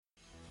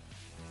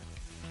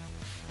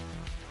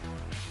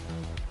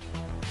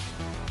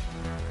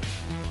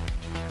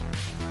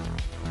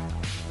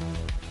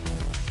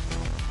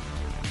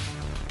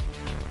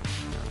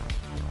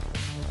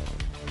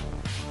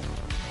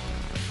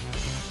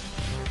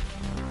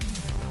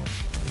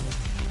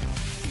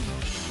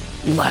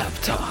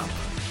Laptop.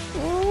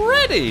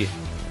 Ready.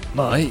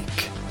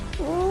 Mike.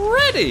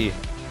 Ready.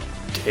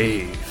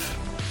 Dave.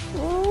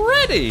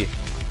 Ready.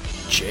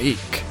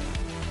 Jake.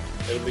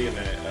 It'll be a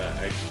minute.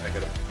 I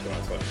gotta put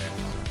on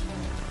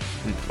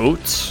sweatpants.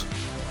 Boots.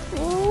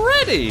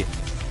 Ready.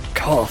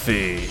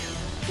 Coffee.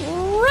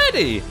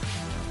 Ready.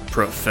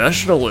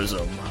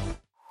 Professionalism.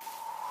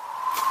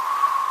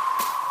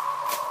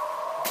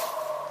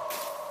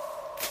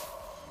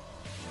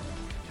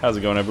 How's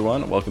it going,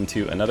 everyone? Welcome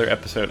to another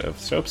episode of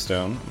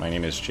Soapstone. My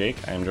name is Jake.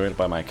 I am joined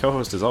by my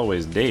co-host, as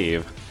always,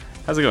 Dave.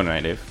 How's it going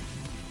tonight, Dave?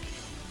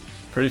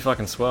 Pretty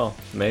fucking swell,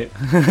 mate.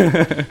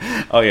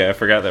 Oh yeah, I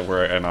forgot that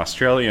we're an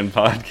Australian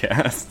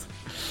podcast.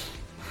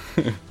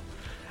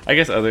 I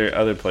guess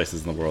other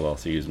places in the world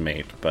also use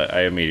mate, but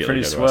I immediately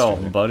Pretty go to swell,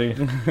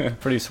 Australia. buddy.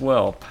 Pretty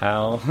swell,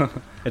 pal.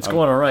 It's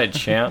going all right,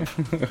 champ.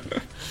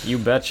 You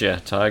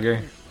betcha,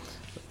 tiger.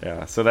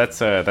 Yeah, so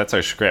that's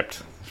our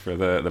script for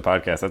the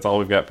podcast. That's all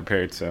we've got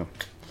prepared, so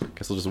I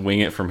guess we'll just wing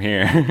it from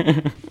here.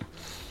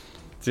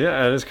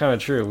 Yeah, it is kind of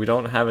true. We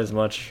don't have as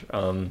much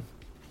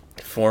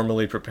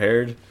formally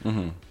prepared.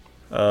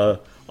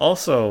 Mm-hmm.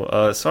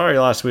 Also, sorry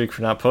last week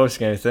for not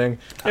posting anything.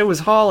 It was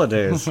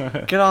holidays.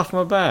 Get off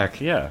my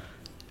back. Yeah,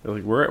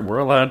 like we're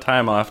allowed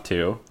time off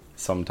too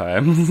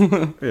sometimes.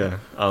 Yeah.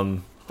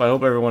 But I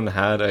hope everyone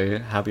had a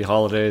happy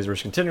holidays. We're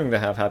continuing to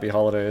have happy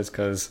holidays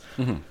because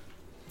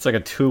it's like a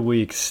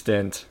 2-week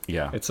stint.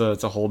 Yeah, It's a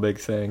whole big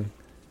thing.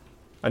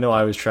 I know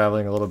I was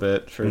traveling a little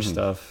bit for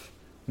stuff.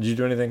 Did you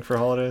do anything for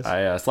holidays?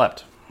 I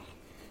slept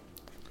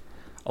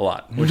a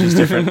lot, Which is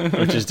different.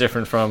 Which is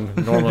different from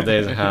normal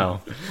days.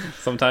 How?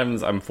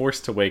 Sometimes I'm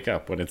forced to wake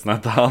up when it's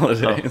not the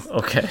holidays. Oh,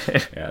 okay.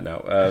 Yeah,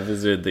 no.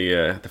 Visited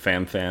the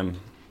fam.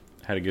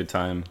 Had a good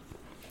time,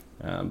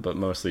 but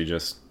mostly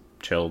just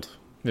chilled.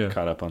 Yeah.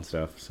 Caught up on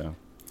stuff. So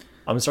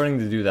I'm starting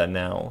to do that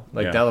now.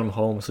 Like Yeah. now that I'm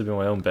home, sleeping in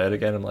my own bed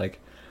again, I'm like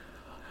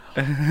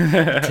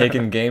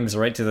taking games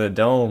right to the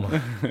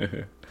dome.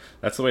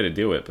 that's the way to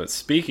do it. But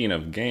speaking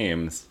of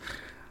games,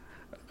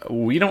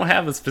 we don't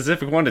have a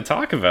specific one to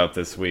talk about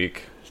this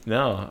week.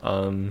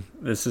 No,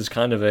 this is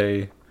kind of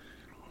a,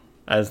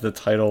 as the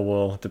title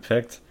will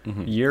depict,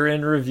 year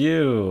in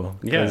review.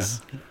 Yeah.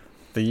 'Cause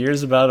the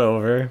year's about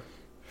over.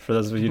 For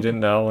those of you who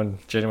didn't know, when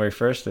January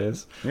 1st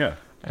is. Yeah.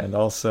 And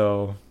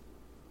also,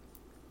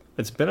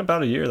 it's been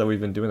about a year that we've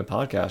been doing the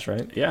podcast,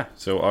 right? Yeah.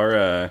 So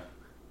our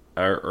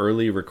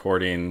early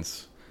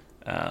recordings,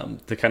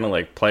 to kind of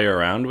like play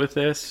around with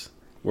this,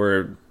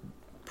 were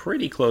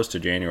pretty close to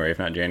January, if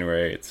not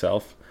January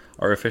itself.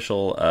 Our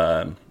official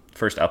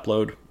first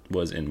upload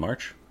was in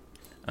March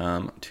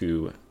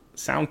to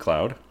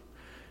SoundCloud,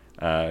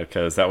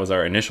 because that was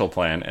our initial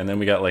plan. And then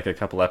we got like a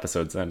couple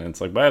episodes in, and it's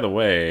like, by the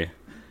way,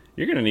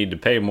 you're going to need to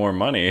pay more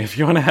money if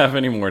you want to have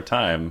any more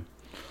time.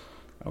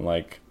 I'm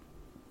like,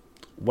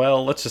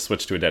 well, let's just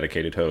switch to a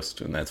dedicated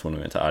host. And that's when we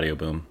went to Audio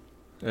Boom.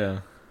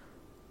 Yeah.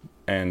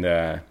 And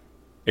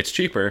it's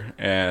cheaper,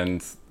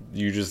 and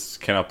you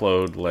just can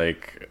upload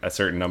like a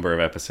certain number of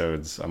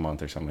episodes a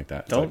month or something like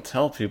that. Don't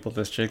tell people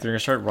this, Jake. They're going to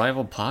start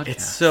rival podcasts.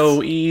 It's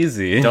so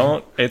easy.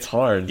 Don't. It's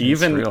hard.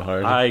 Even it's real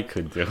hard. I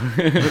could do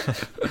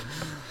it.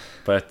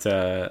 But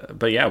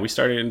yeah, we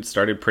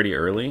started pretty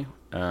early.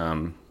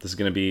 This is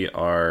going to be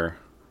our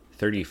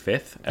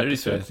 35th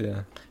episode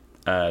 35th,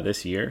 yeah.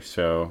 this year,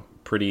 so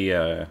pretty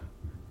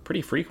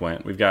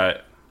frequent. We've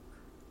got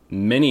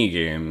many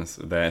games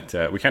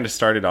that we kind of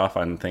started off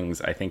on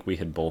things I think we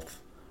had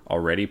both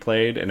already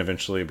played, and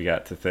eventually we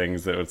got to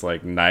things that was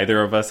like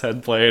neither of us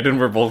had played, and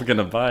we're both going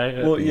to buy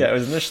it. Well, yeah, it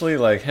was initially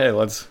like, hey,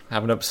 let's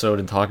have an episode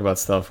and talk about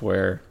stuff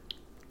where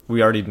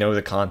we already know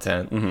the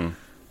content,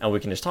 and we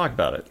can just talk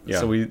about it. Yeah.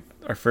 So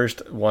our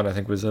first one, I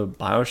think, was a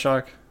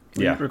BioShock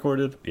we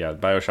recorded. Yeah,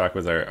 BioShock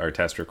was our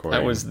test recording.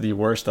 That was the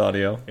worst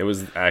audio. It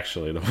was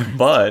actually the worst.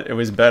 But it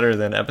was better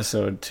than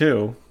episode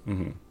 2.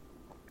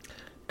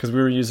 Because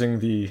we were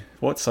using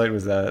what site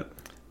was that?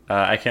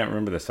 I can't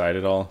remember the site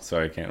at all,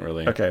 so I can't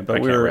really... Okay, but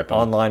we were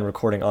online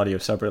recording audio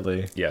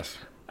separately. Yes.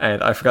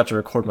 And I forgot to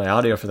record my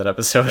audio for that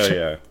episode. Oh,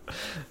 yeah.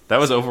 That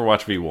was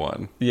Overwatch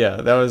V1. Yeah,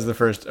 that was the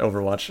first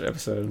Overwatch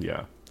episode.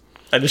 Yeah.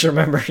 I just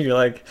remember you're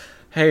like,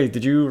 hey,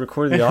 did you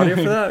record the audio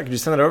for that? Could you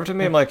send it over to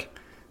me? I'm like...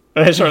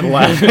 And I started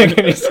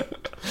laughing.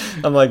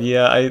 I'm like,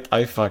 yeah,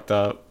 I fucked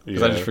up.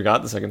 Because I just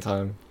forgot the second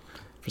time.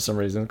 For some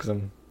reason, because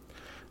I'm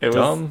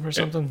dumb or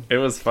something. It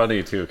was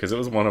funny, too, because it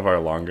was one of our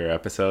longer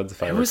episodes,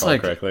 if I recall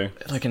correctly.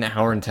 Like an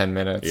hour and 10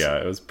 minutes.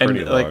 Yeah, it was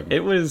pretty long. Like,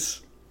 it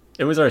was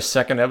our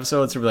second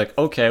episode, so we're like,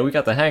 okay, we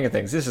got the hang of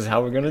things. This is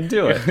how we're going to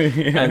do it.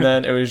 Yeah. And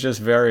then it was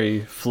just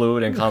very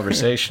fluid and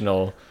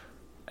conversational.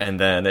 And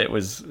then it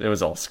was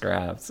all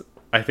scrapped.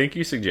 I think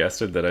you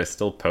suggested that I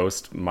still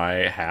post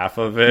my half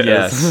of it.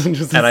 Yes,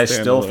 and I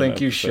still think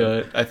episode. You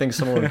should. I think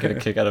someone would get a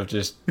kick out of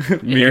just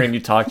hearing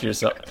you talk to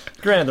yourself.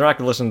 Granted, they're not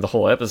going to listen to the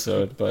whole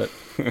episode, but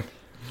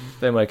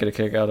they might get a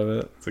kick out of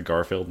it. It's a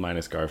Garfield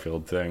minus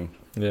Garfield thing.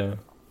 Yeah.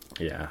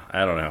 Yeah,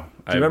 I don't know.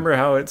 Do you remember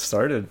how it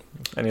started,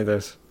 any of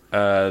this?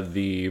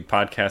 The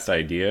podcast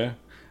idea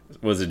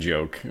was a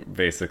joke,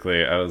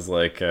 basically. I was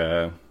like,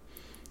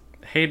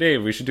 hey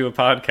Dave, we should do a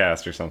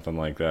podcast or something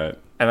like that.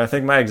 And I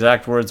think my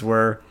exact words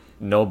were,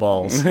 no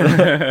balls.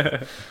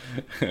 But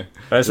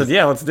I said,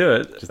 yeah, let's do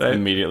it. Just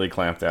immediately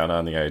clamped down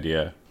on the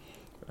idea.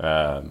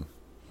 I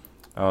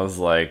was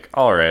like,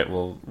 all right,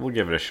 we'll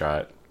give it a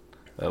shot.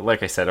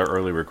 Like I said, our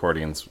early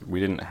recordings, we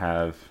didn't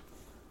have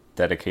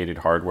dedicated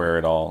hardware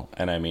at all.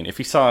 And I mean, if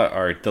you saw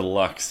our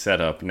deluxe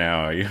setup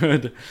now, it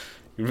would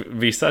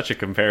be such a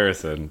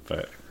comparison,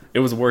 but it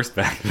was worse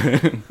back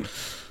then.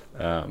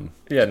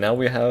 Yeah, now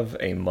we have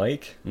a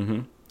mic.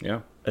 Mm-hmm.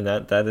 Yeah. And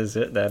that is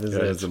it. That is it.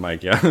 That is the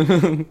mic, yeah.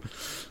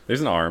 There's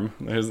an arm.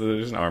 There's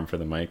an arm for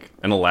the mic.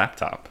 And a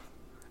laptop.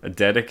 A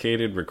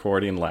dedicated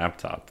recording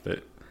laptop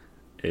that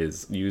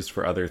is used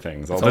for other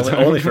things all the time.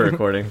 Only for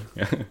recording.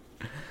 Yeah.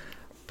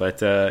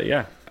 But,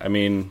 yeah, I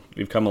mean,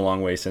 we've come a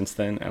long way since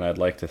then, and I'd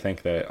like to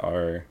think that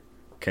our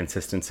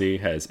consistency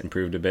has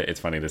improved a bit.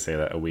 It's funny to say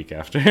that a week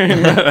after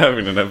not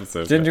having an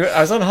episode. I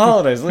was on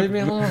holidays. Leave me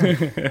alone.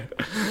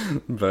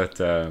 But,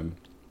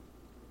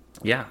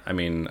 yeah, I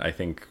mean, I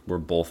think we're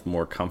both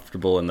more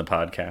comfortable in the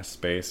podcast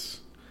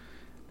space,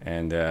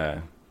 and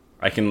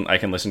I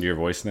can listen to your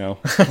voice now.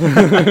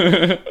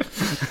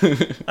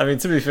 I mean,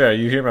 to be fair,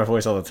 you hear my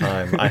voice all the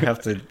time. I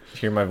have to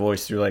hear my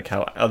voice through like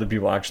how other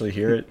people actually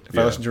hear it if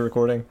I listen to a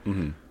recording.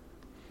 Mm-hmm.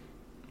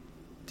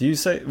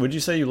 Would you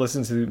say you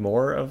listen to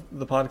more of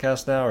the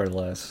podcast now or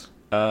less?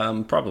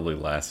 Probably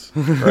less,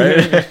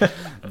 right?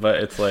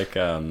 But it's like,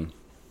 I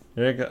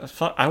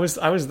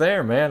was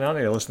there, man. I don't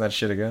need to listen to that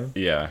shit again.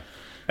 Yeah.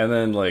 And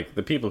then, like,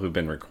 the people who've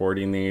been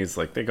recording these,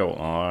 like, they go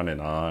on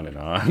and on and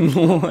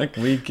on. Like,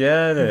 we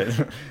get it.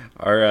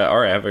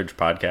 Our average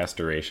podcast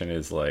duration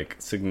is, like,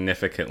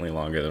 significantly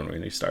longer than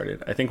when we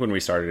started. I think when we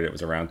started, it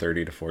was around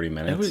 30 to 40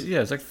 minutes.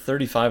 It's like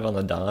 35 on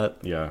the dot.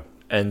 Yeah.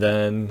 And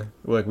then,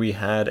 like, we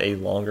had a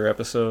longer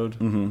episode.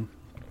 Mm-hmm.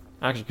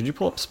 Actually, could you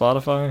pull up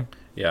Spotify?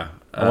 Yeah.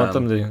 I want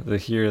them to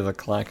hear the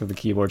clack of the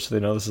keyboard so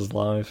they know this is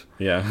live.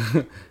 Yeah.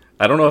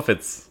 I don't know if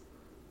it's...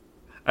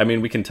 I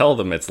mean, we can tell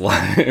them it's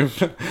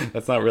live.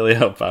 That's not really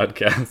how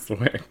podcasts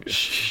work.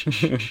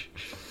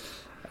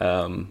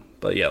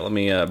 But yeah, let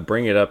me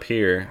bring it up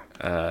here.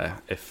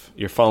 If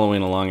you're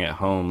following along at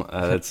home,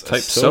 that's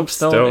type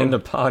Soapstone into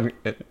pod...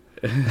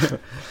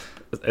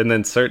 and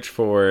then search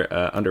for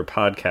under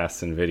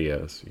podcasts and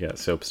videos. Yeah,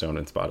 Soapstone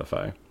and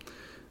Spotify.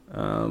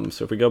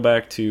 So if we go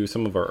back to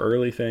some of our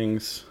early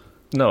things...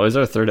 No, it was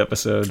our third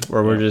episode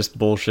where we're just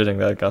bullshitting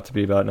that it got to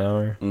be about an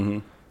hour. Mm-hmm.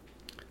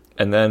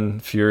 And then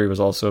Fury was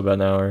also about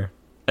an hour.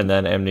 And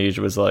then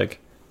Amnesia was like,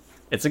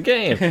 it's a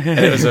game. And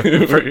it was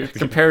a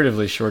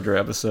comparatively shorter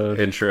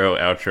episode. Intro,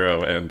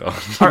 outro, and all.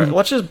 All right,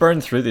 let's just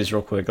burn through these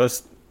real quick.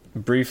 Let's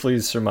briefly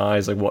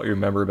surmise like what you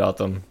remember about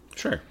them.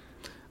 Sure.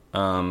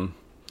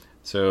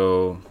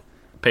 So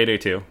Payday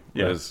 2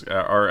 was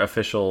our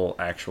official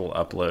actual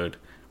upload,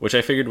 which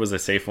I figured was a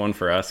safe one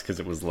for us because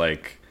it was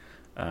like,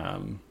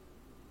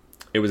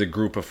 it was a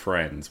group of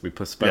friends. We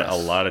spent a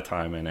lot of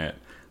time in it.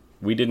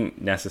 We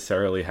didn't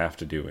necessarily have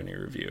to do any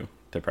review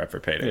to prep for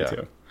Payday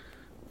 2.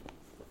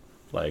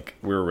 Like,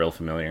 we were real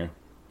familiar.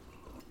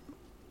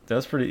 That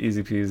was pretty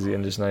easy peasy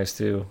and just nice,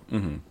 too.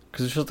 Mm-hmm.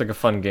 Because it's just like a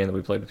fun game that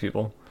we played with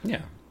people.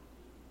 Yeah.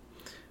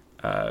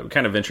 We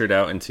kind of ventured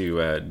out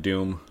into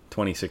Doom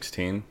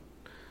 2016.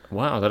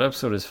 Wow, that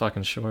episode is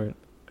fucking short.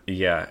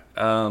 Yeah.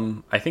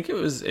 I think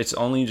it's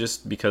only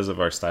just because of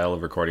our style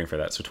of recording for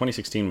that. So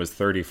 2016 was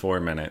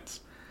 34 minutes.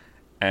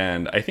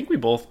 And I think we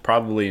both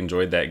probably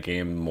enjoyed that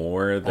game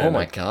more than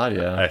a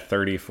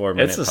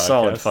 34-minute It's a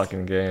solid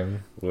fucking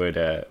game. Would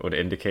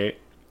indicate.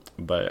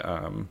 But,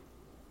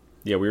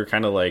 yeah, we were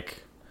kind of,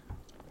 like,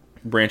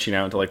 branching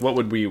out into, like, what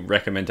would we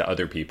recommend to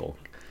other people,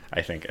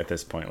 I think, at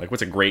this point. Like,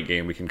 what's a great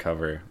game we can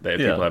cover that if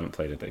people haven't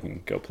played it, they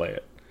can go play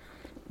it.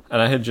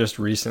 And I had just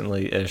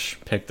recently-ish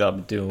picked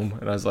up Doom,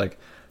 and I was like,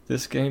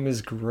 this game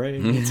is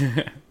great.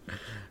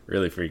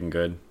 Really freaking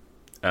good.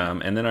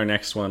 And then our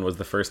next one was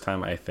the first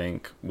time I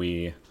think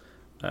we...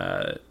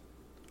 I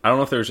don't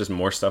know if there was just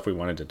more stuff we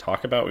wanted to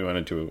talk about. We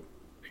wanted to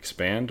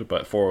expand,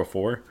 but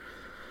 404...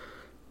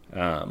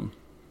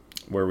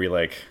 where we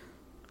like,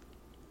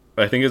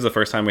 I think it was the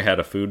first time we had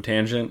a food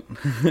tangent.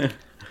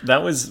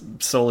 That was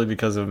solely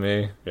because of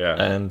me. Yeah.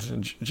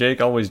 And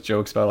Jake always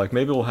jokes about like,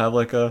 maybe we'll have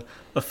like a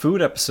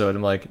food episode.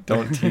 I'm like,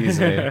 don't tease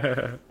me.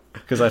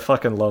 Because I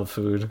fucking love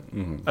food.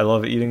 Mm-hmm. I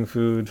love eating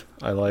food.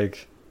 I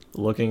like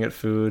looking at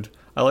food.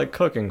 I like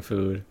cooking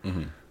food.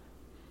 Mm-hmm.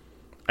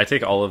 I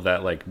take all of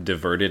that like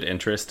diverted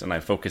interest and I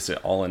focus it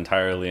all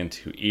entirely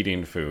into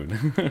eating food,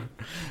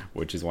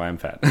 which is why I'm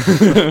fat.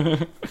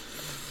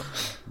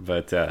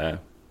 But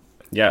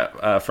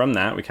from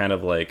that we kind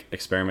of like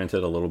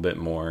experimented a little bit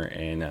more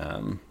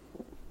in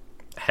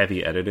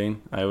heavy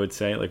editing. I would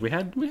say like we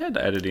had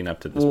editing up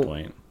to this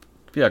point.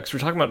 Yeah, because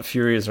we're talking about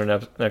Fury as our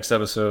next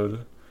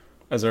episode,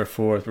 as our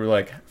fourth. We're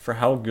like, for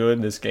how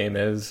good this game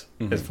is,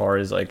 as far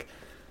as like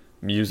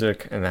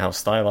music and how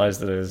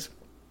stylized it is,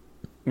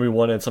 we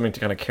wanted something to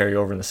kind of carry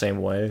over in the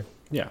same way.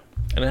 Yeah,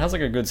 and it has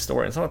like a good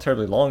story. It's not a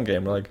terribly long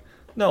game. We're like,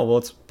 no, well,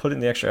 let's put in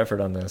the extra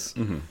effort on this.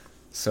 Mm-hmm.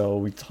 So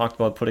we talked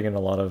about putting in a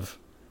lot of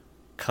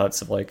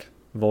cuts of like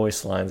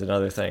voice lines and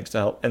other things to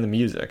help, and the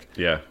music.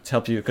 Yeah. To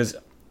help you, because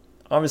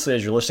obviously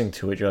as you're listening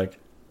to it, you're like,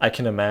 I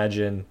can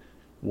imagine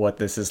what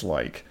this is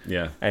like.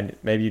 Yeah. And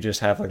maybe you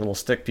just have like little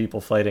stick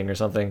people fighting or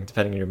something,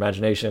 depending on your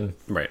imagination.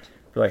 Right.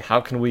 You're like,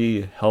 how can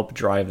we help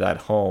drive that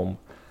home?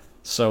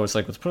 So it's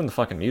like, let's put in the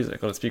fucking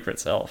music. Let it speak for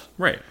itself.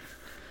 Right.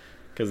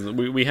 Because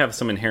we have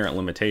some inherent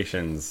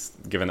limitations,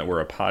 given that we're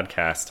a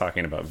podcast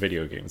talking about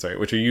video games, right?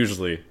 Which are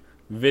usually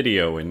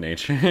video in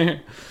nature.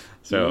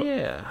 So,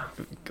 yeah,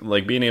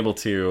 like being able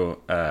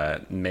to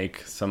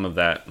make some of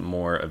that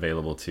more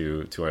available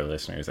to our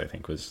listeners, I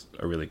think was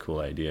a really cool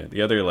idea.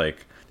 The other,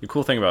 like, the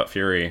cool thing about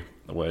Fury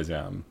was,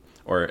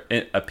 or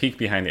a peek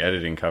behind the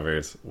editing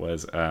covers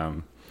was,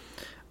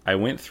 I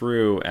went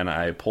through and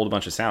I pulled a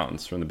bunch of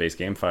sounds from the base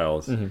game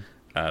files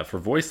for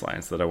voice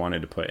lines that I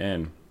wanted to put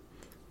in,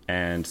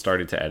 and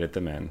started to edit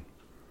them in,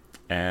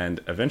 and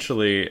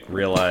eventually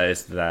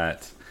realized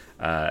that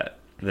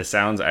the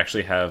sounds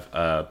actually have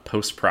a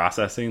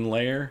post-processing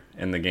layer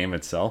in the game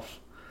itself.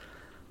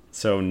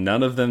 So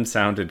none of them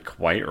sounded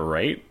quite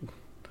right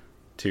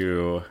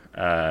to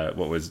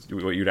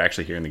what you'd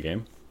actually hear in the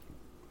game.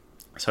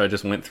 So I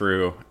just went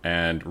through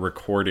and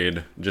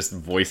recorded just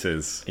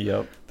voices,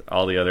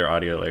 all the other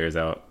audio layers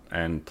out,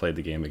 and played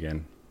the game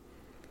again.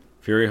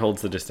 Fury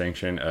holds the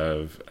distinction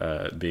of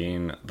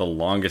being the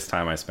longest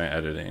time I spent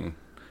editing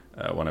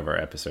one of our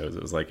episodes.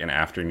 It was like an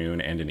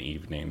afternoon and an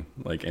evening,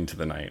 like into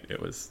the night. It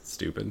was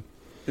stupid.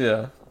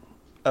 Yeah.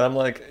 And I'm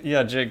like,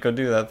 yeah, Jake, go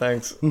do that.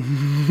 Thanks.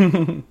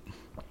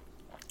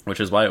 Which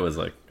is why it was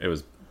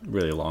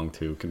really long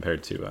too,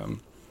 compared to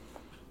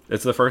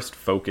it's the first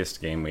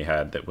focused game we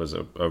had that was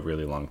a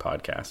really long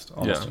podcast,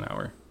 almost an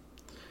hour.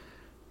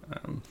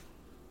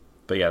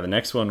 But yeah, the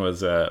next one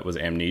was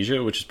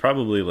Amnesia, which is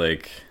probably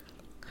like,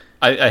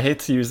 I hate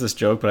to use this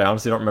joke, but I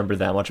honestly don't remember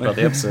that much about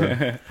the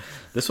episode.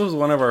 This was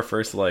one of our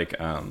first like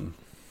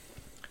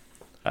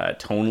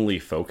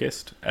tonally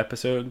focused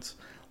episodes.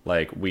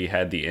 Like, we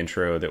had the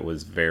intro that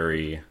was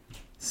very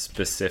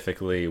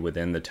specifically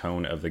within the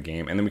tone of the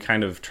game, and then we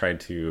kind of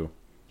tried to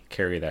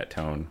carry that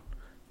tone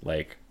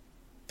like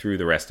through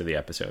the rest of the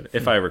episode,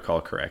 if I recall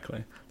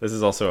correctly. This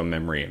is also a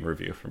memory and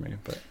review for me,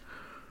 but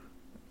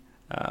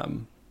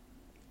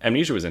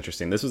Amnesia was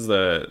interesting. This was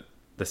the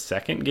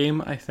second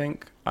game I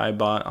think I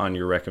bought on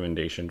your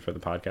recommendation for the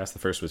podcast. The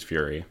first was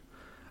Fury.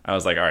 I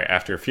was like, all right,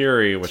 after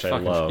Fury, which I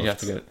love, you have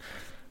to get it.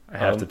 I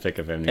have to pick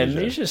up Amnesia.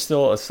 Amnesia is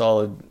still a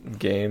solid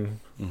game,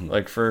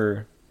 like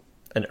for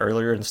an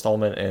earlier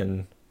installment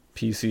in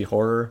PC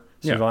horror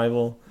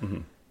survival.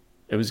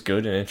 It was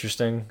good and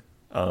interesting.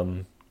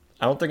 I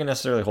don't think it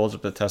necessarily holds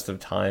up the test of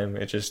time.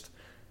 It just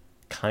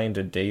kind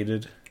of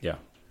dated. Yeah.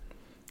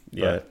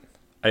 But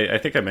I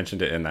think I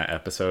mentioned it in that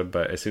episode,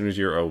 but as soon as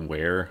you're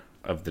aware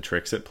of the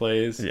tricks it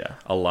plays,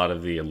 a lot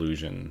of the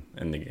illusion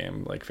in the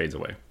game like fades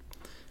away.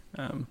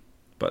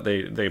 But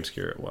they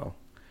obscure it well.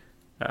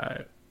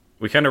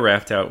 We kind of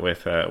wrapped out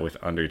with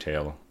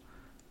Undertale,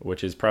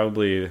 which is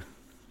probably,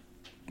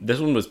 this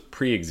one was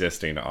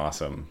pre-existing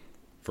awesome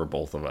for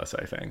both of us,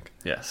 I think.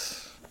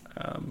 Yes.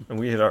 And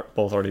we had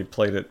both already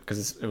played it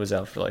because it was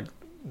out for like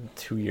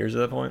 2 years at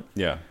that point.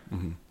 Yeah.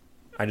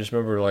 I just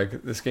remember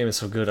like, this game is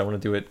so good, I want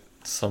to do it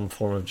some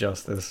form of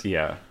justice.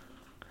 Yeah.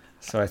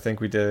 So I think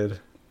we did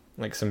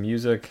like some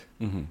music.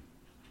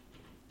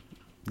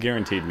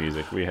 Guaranteed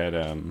music. We had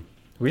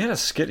a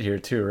skit here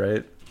too,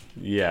 right?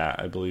 Yeah,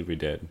 I believe we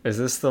did. Is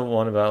this the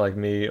one about like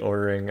me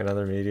ordering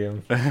another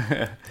medium?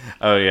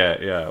 Oh yeah,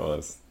 it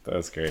was. That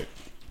was great.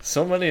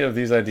 So many of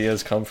these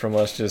ideas come from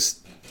us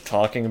just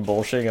talking and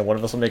bullshitting, and one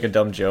of us will make a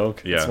dumb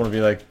joke. Yeah. Just want to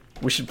be like,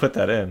 we should put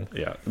that in.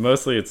 Yeah,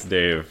 mostly it's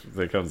Dave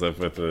that comes up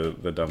with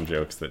the dumb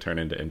jokes that turn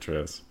into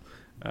intros.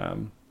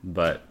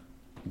 But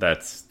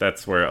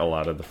that's where a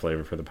lot of the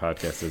flavor for the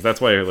podcast is.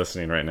 That's why you're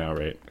listening right now,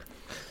 right?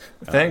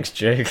 Thanks,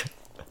 Jake.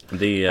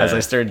 As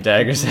I stared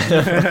daggers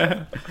at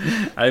him.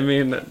 I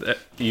mean,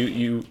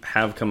 you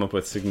have come up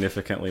with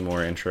significantly more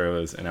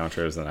intros and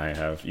outros than I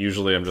have.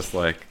 Usually I'm just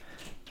like,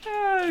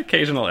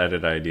 occasional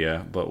edit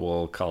idea, but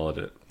we'll call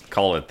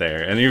it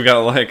there. And you've got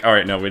like, all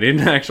right, no, we need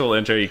an actual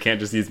intro. You can't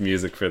just use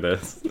music for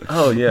this.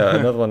 Oh yeah,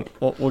 another one.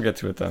 We'll get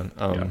to it then.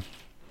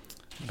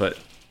 But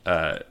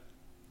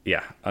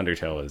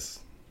Undertale is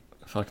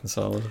fucking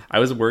solid. I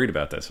was worried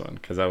about this one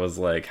because I was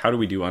like, how do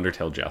we do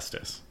Undertale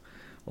justice?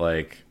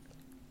 Like,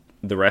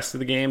 the rest of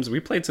the games, we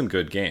played some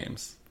good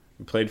games.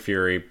 We played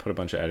Fury, put a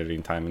bunch of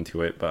editing time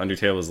into it, but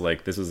Undertale was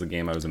like, this was the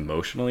game I was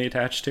emotionally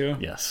attached to.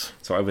 Yes.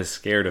 So I was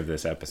scared of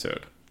this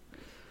episode.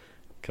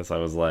 Because I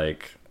was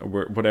like,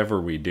 whatever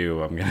we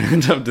do, I'm going to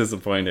end up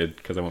disappointed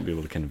because I won't be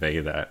able to convey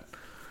that.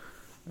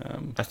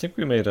 I think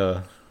we made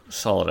a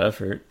solid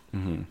effort.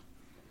 Yeah.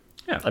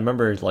 I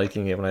remember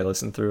liking it when I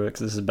listened through it,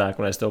 because this is back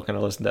when I still kind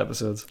of listened to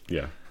episodes.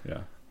 Yeah.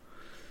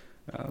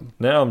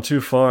 Now I'm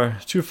too far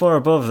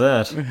above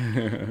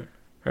that.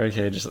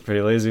 Okay, just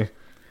pretty lazy.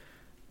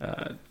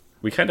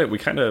 We kind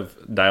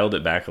of dialed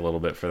it back a little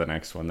bit for the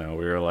next one though.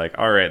 We were like,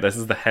 all right, this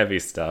is the heavy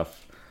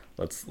stuff.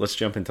 Let's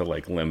jump into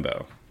like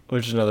Limbo,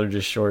 which is another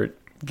just short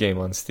game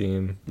on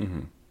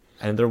Steam.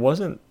 And there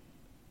wasn't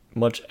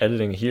much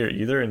editing here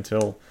either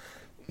until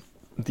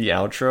the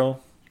outro.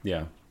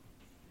 Yeah.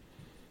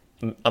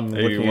 I'm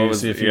looking to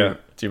see if you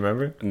do you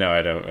remember? No,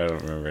 I don't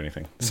remember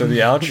anything. So the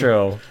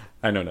outro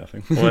I know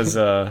nothing. was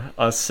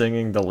us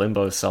singing the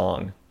Limbo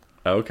song.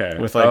 Okay.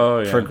 With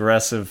like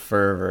progressive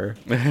fervor.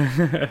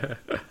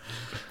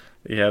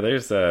 Yeah,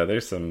 there's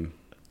some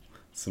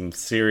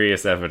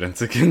serious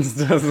evidence against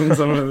us in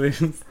some of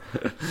these.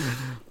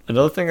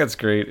 Another thing that's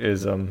great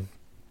is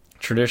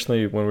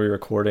traditionally when we're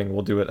recording,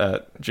 we'll do it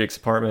at Jake's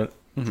apartment,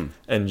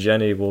 and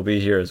Jenny will be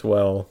here as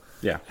well.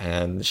 Yeah.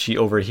 And she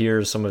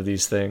overhears some of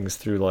these things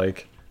through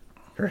like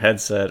her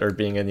headset or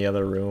being in the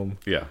other room.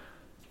 Yeah.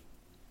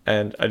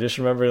 And I just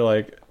remember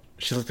like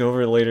she looked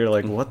over later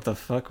like, what the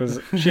fuck was...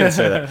 She didn't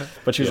say that.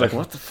 But she was like,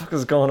 what the fuck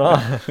is going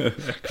on?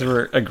 Because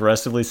we're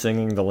aggressively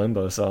singing the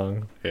Limbo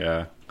song.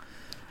 Yeah.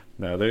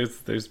 No,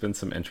 there's been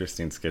some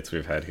interesting skits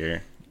we've had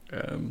here.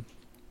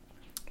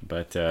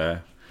 But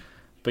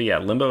yeah,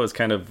 Limbo is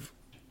kind of...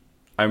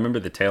 I remember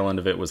the tail end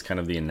of it was kind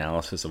of the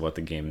analysis of what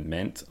the game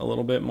meant a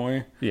little bit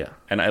more. Yeah.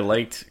 And I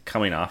liked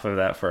coming off of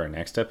that for our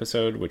next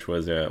episode, which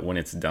was When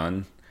It's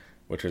Done,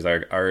 which was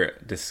our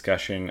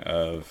discussion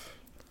of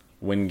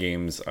when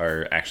games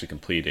are actually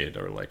completed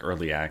or like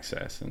early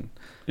access and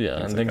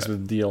things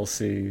with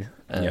DLC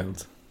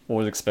and what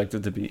was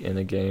expected to be in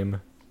a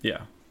game.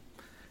 Yeah.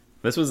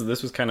 This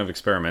was kind of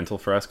experimental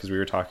for us because we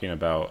were talking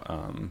about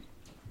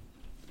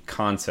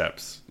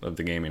concepts of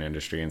the gaming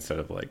industry instead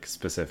of like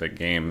specific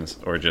games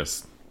or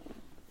just,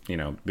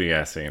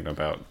 BSing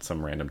about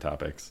some random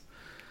topics.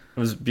 It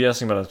was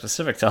BSing about a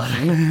specific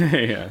topic.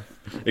 Yeah,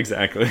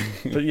 exactly.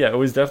 But yeah, it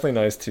was definitely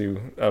nice to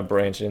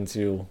branch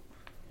into,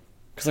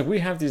 because like we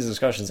have these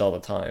discussions all the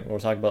time. We're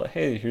talking about,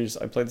 hey,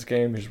 I played this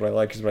game, here's what I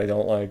like, here's what I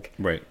don't like.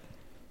 Right.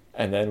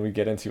 And then we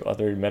get into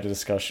other meta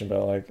discussion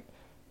about like,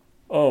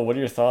 oh, what are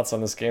your thoughts on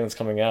this game that's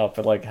coming out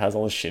but like has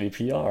all this shitty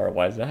PR?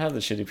 Why does it have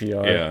the shitty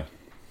PR? Yeah.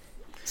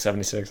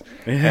 76.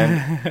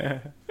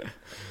 And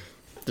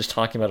just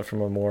talking about it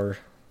from a more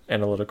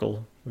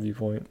analytical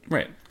viewpoint.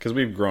 Right. Because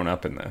we've grown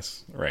up in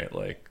this, right?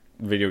 Like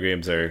video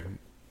games are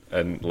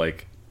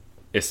like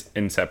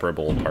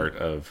inseparable part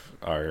of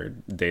our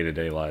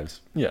day-to-day lives.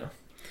 Yeah.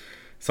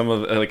 Some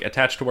of like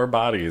attached to our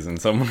bodies in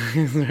some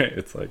ways, right?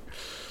 It's like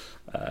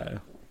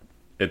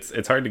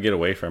it's hard to get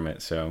away from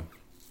it, so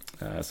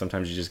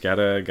sometimes you just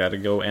gotta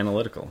go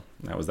analytical.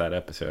 That was that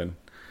episode.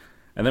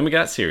 And then we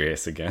got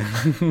serious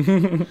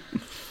again.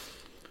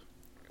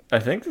 I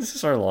think this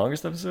is our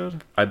longest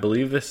episode. I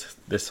believe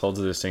this holds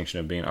the distinction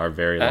of being our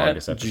very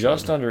longest episode.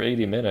 Just under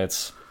 80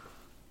 minutes.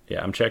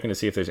 Yeah, I'm checking to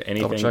see if there's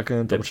anything double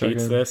checking.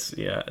 beats this.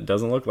 Yeah, it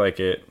doesn't look like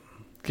it.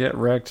 Get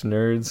wrecked,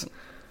 nerds.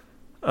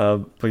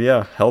 But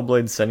yeah,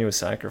 Hellblade Senua's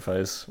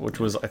Sacrifice, which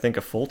was, I think,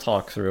 a full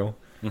talk through.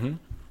 Mm-hmm.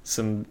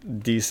 Some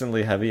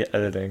decently heavy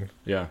editing.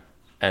 Yeah.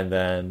 And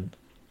then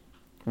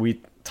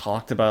we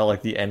talked about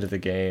like the end of the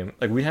game.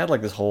 Like we had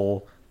like this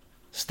whole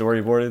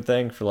storyboarded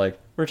thing for like,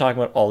 we're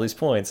talking about all these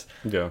points.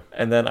 Yeah.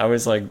 And then I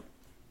was like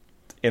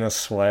in a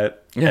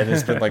sweat and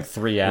it's been like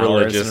 3 hours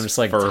religious and I'm just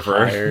like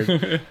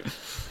tired.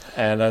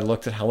 And I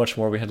looked at how much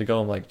more we had to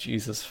go. I'm like,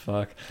 Jesus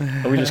fuck.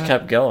 But we just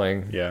kept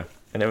going. Yeah.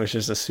 And it was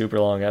just a super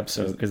long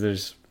episode because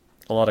there's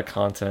a lot of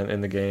content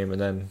in the game, and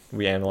then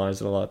we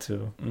analyzed it a lot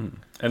too. Mm.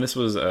 And this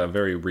was a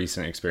very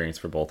recent experience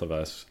for both of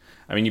us.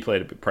 I mean, you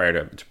played it prior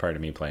to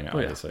me playing it,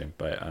 obviously,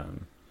 but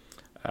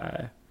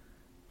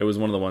it was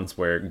one of the ones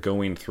where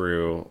going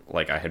through,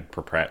 like, I had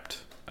prepped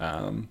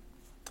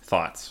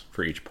thoughts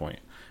for each point.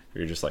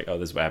 You're just like, oh,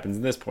 this is what happens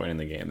in this point in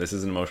the game. This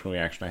is an emotional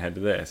reaction I had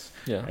to this.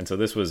 Yeah. And so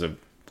this was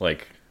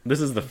this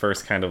is the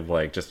first kind of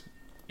like just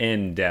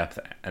in-depth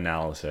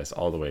analysis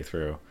all the way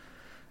through.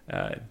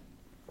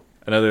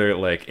 Another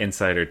like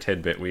insider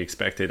tidbit, we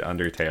expected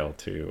Undertale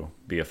to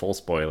be a full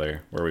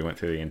spoiler where we went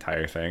through the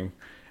entire thing,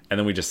 and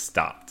then we just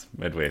stopped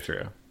midway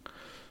through.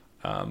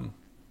 And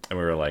we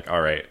were like,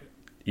 all right,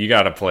 you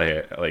got to play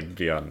it like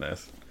beyond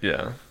this.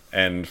 Yeah.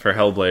 And for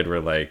Hellblade, we're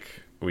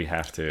like, we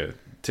have to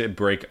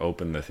break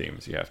open the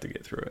themes, you have to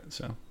get through it.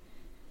 So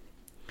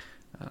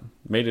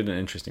made it an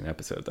interesting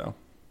episode though.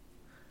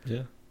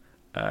 Yeah.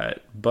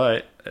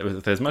 But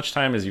with as much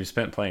time as you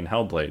spent playing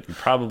Hellblade, you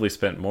probably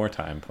spent more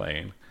time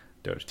playing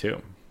Dota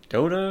 2.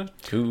 Dota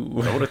 2.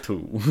 Dota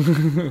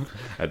 2.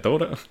 At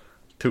Dota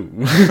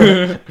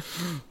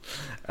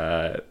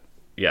 2.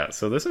 Yeah,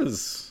 so this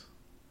is...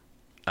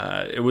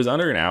 it was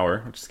under an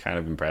hour, which is kind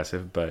of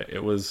impressive, but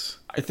it was...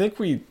 I think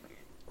we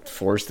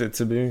forced it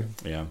to be.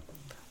 Yeah.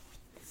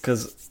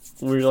 Because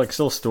we were like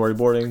still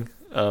storyboarding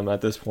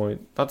at this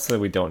point. Not to say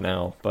we don't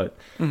now, but...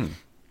 Mm-hmm.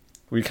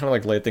 We kind of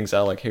like laid things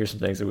out, like here's some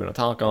things that we want to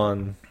talk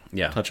on,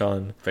 touch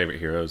on. Favorite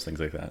heroes, things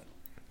like that.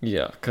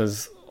 Yeah,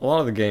 because a lot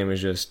of the game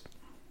is just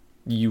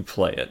you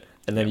play it,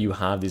 and then you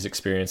have these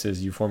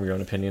experiences, you form your own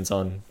opinions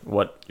on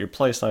what your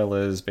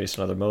playstyle is based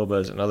on other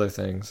MOBAs and other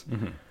things.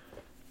 Mm-hmm.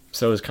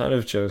 So it's kind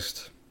of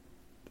just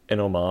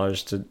an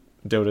homage to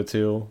Dota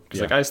 2,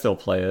 because like I still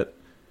play it.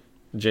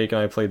 Jake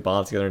and I played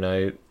bots the other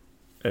night,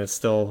 and it's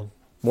still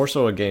more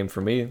so a game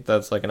for me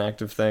that's like an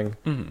active thing.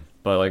 Mm-hmm.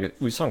 But like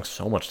we sunk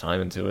so much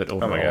time into it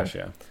overall. Oh my gosh,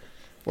 yeah.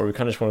 where we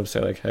kind of just wanted to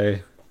say like,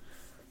 hey,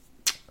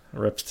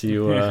 reps to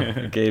you,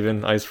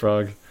 Gaben, Ice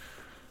Frog.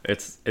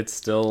 It's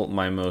still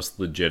my most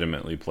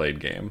legitimately played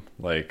game.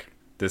 Like,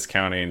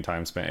 discounting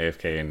time spent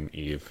AFK and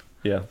Eve.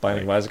 Yeah,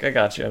 Binding of Isaac, I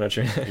got you. I know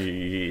what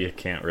you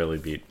can't really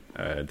beat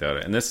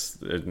Dota. And this,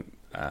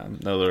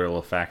 another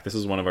little fact, this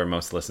is one of our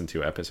most listened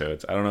to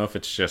episodes. I don't know if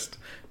it's just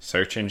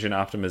search engine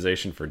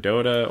optimization for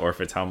Dota, or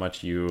if it's how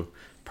much you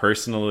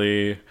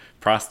personally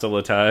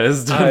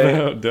proselytized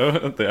about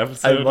Dota, the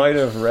episode. I might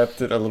have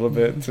repped it a little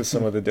bit to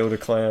some of the Dota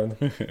clan.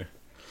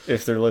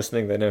 If they're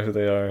listening, they know who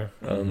they are.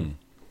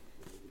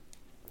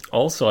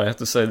 Also, I have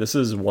to say, this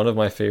is one of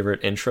my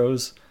favorite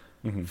intros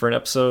for an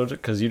episode,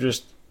 because you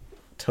just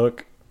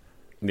took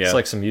it's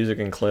like some music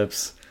and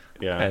clips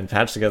and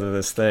patched together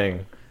this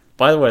thing.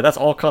 By the way, that's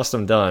all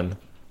custom done,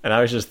 and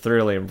I was just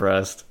thoroughly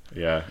impressed.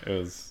 Yeah, it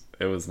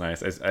was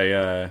nice.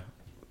 I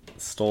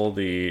stole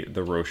the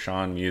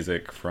Roshan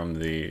music from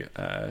the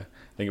I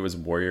think it was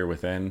Warrior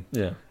Within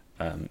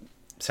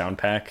sound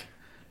pack,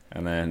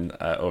 and then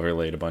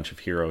overlaid a bunch of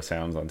hero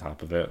sounds on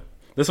top of it.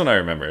 This one I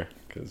remember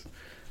because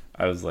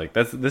I was like,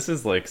 this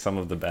is like some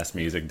of the best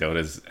music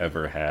Dota's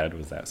ever had,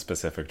 was that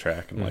specific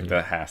track, and like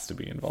that has to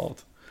be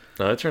involved.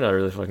 No, that turned out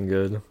really fucking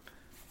good.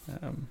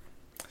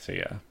 So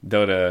yeah,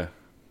 Dota.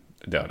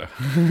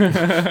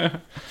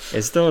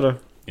 It's Dota.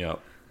 Yep.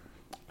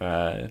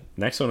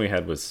 Next one we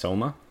had was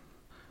Soma,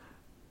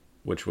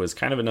 which was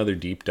kind of another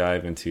deep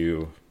dive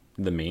into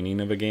the meaning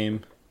of a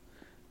game,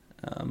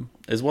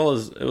 as well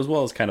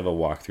as kind of a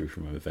walkthrough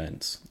from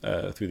events,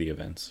 through the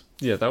events.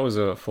 Yeah, that was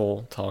a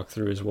full talk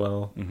through as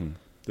well.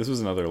 This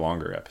was another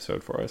longer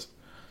episode for us.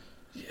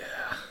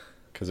 Yeah,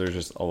 because there's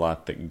just a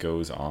lot that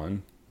goes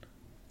on,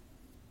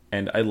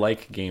 and I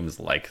like games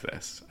like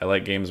this. I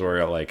like games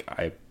where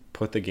I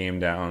put the game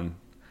down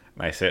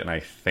and I sit and I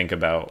think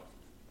about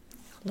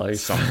like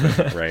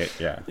something, right?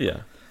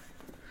 Yeah.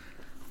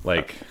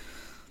 Like,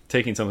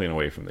 taking something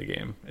away from the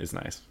game is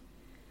nice.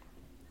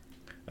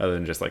 Other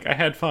than just like, I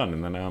had fun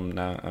and then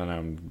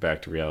I'm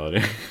back to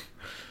reality.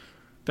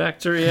 Back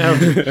to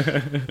reality.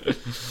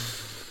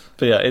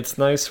 But yeah, it's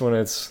nice when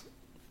it's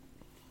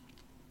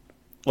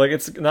like,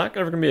 it's not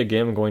ever gonna be a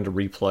game I'm going to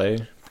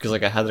replay, because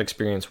like I had that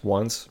experience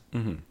once,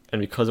 and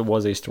because it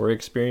was a story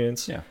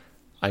experience,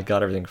 I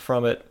got everything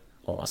from it.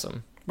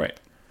 Awesome. Right.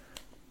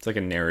 It's like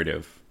a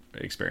narrative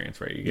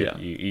experience, right? You get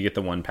you get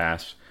the one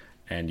pass,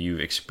 and you've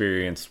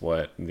experienced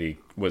what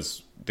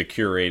was the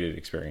curated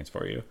experience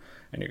for you,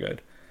 and you're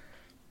good.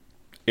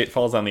 It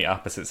falls on the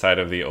opposite side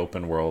of the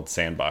open world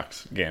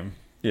sandbox game.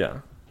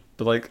 Yeah.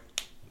 But like,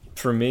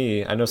 for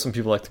me, I know some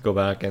people like to go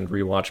back and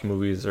rewatch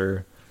movies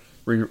or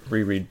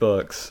reread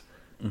books,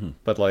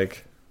 but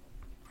like,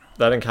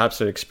 that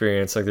encapsulated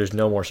experience, like, there's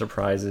no more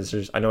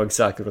surprises. I know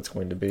exactly what's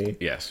going to be.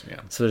 Yes, yeah.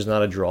 So there's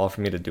not a draw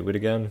for me to do it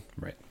again.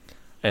 Right.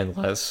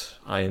 Unless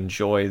I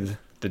enjoyed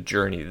the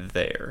journey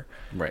there.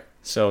 Right.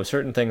 So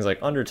certain things like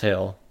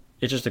Undertale,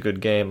 it's just a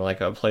good game,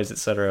 like it plays,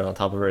 etc. on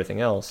top of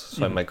everything else,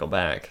 so I might go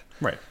back.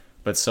 Right.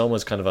 But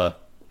Soma's kind of a,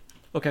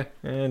 okay,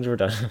 and we're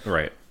done.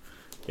 Right.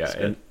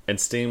 Yeah, and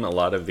Steam, a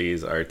lot of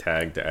these are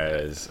tagged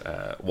as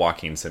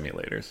walking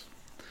simulators.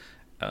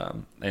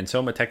 And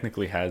Soma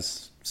technically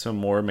has some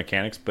more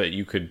mechanics, but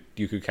you could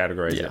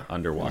categorize it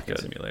under walking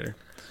simulator.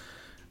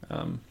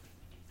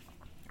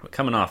 But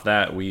coming off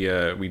that, we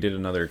did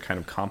another kind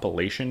of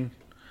compilation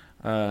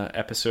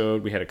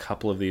episode. We had a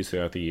couple of these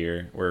throughout the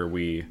year where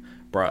we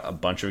brought a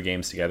bunch of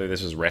games together.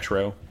 This is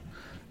retro,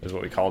 is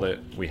what we called it.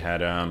 We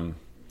had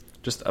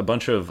just a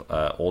bunch of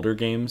older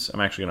games.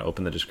 I'm actually going to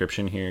open the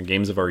description here.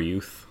 Games of our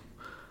youth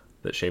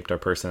that shaped our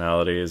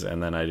personalities,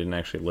 and then I didn't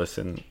actually list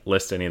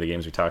any of the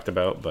games we talked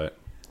about, but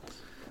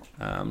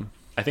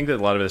I think that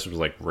a lot of this was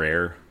like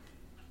rare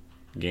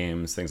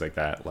games, things like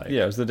that. Like,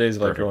 yeah, it was the days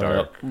of like growing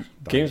up.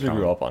 Games we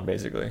grew up on,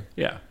 basically.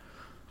 Yeah.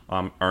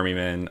 Army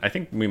Men. I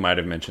think we might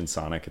have mentioned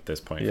Sonic at this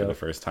point for the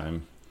first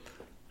time.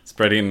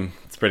 Spreading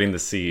the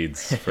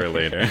seeds for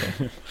later.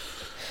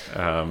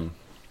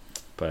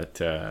 But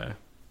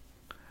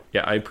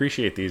yeah, I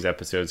appreciate these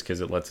episodes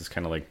because it lets us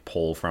kind of like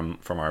pull from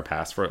our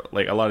past. For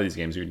like a lot of these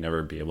games, we'd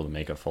never be able to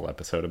make a full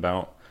episode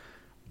about,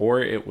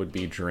 or it would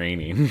be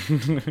draining.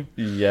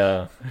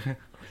 Yeah.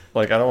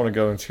 Like, I don't want to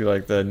go into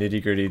like the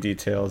nitty gritty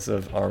details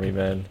of Army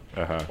Men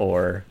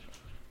or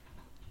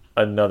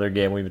another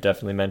game we've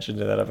definitely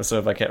mentioned in that episode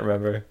if I can't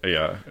remember.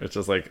 Yeah, it's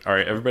just like, all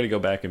right, everybody go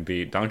back and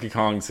beat Donkey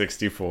Kong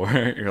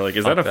 64. You're like,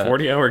 is that a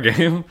 40-hour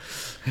game?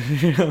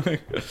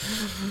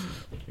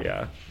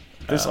 Yeah.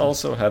 This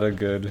also had a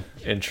good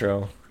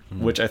intro,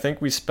 which I think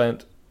we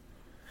spent...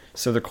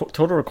 So the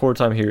total record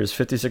time here is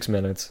 56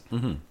 minutes.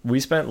 We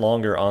spent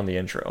longer on the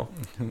intro,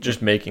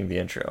 just making the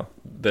intro,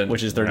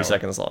 which is 30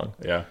 seconds long.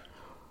 Yeah.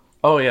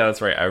 Oh, yeah,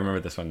 that's right. I remember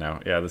this one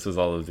now. Yeah, this was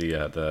all of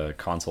the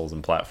consoles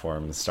and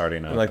platforms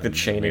starting up. And like the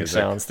chaining music.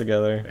 Sounds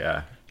together.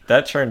 Yeah.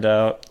 That turned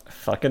out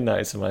fucking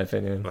nice, in my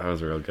opinion. That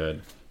was real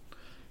good.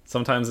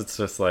 Sometimes it's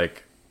just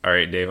like, all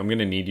right, Dave, I'm going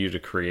to need you to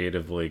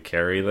creatively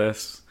carry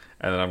this,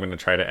 and then I'm going to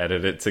try to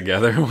edit it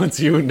together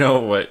once you know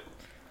what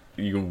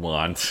you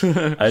want.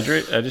 I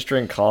just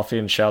drink coffee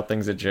and shout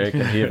things at Jake,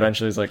 and he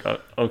eventually is like, oh,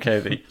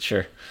 okay,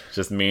 sure.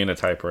 Just me and a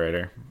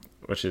typewriter,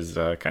 which is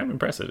kind of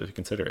impressive if you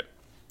consider it.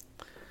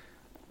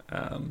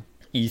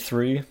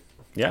 E3.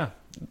 Yeah,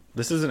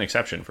 this is an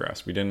exception for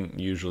us. We didn't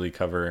usually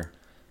cover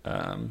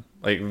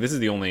this is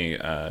the only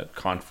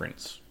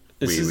conference.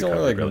 This is the only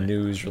covered, like really.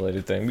 news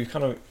related thing. We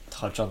kind of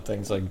touch on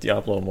things like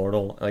Diablo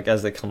Immortal, like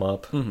as they come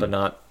up, but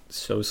not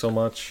so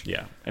much.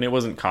 Yeah, and it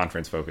wasn't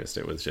conference focused.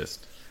 It was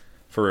just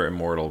for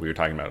Immortal. We were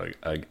talking about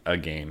a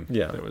game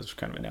that was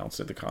kind of announced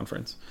at the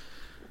conference.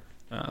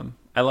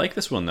 I like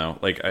this one though.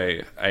 Like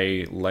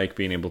I like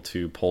being able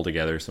to pull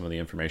together some of the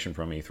information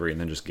from E3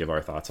 and then just give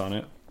our thoughts on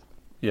it.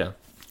 Yeah.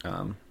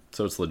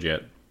 So it's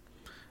legit.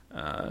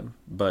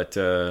 But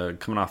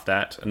coming off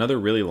that, another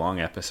really long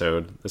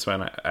episode. This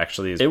one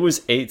actually is. It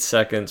was 8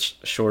 seconds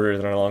shorter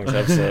than our longest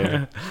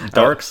episode.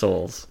 Dark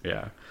Souls.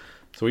 Yeah.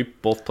 So we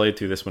both played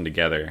through this one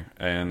together,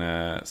 and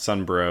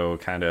Sunbro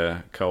kind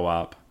of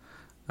co-op.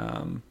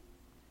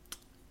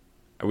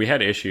 We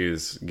had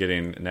issues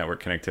getting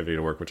network connectivity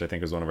to work, which I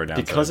think was one of our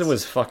downsides. Because it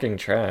was fucking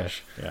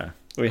trash. Yeah.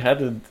 We had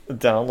to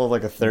download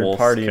like a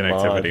third-party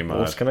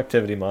Wolf's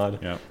connectivity mod.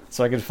 Yeah.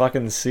 So I could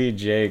fucking see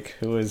Jake,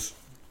 he lives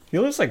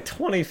like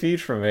 20 feet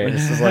from me.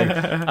 This is like,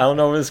 I don't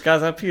know where this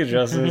guy's IP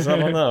address is. I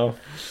don't know.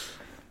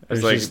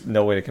 There's like, just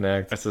no way to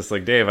connect. It's just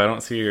like, Dave, I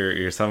don't see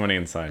your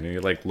summoning sign. And he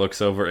like looks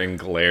over and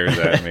glares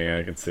at me.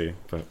 I can see,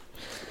 but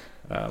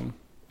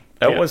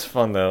that was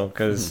fun though,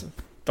 because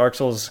Dark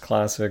Souls is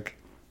classic.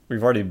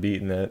 We've already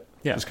beaten it.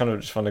 Yeah. It's kind of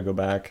just fun to go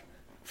back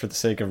for the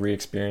sake of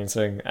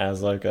re-experiencing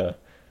as like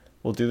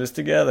we'll do this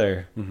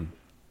together.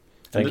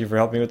 Thank you for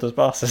helping me with those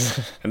bosses.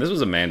 And this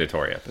was a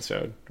mandatory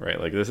episode, right?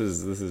 Like this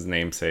is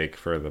namesake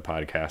for the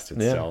podcast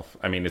itself.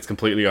 Yeah. I mean, it's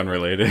completely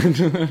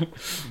unrelated.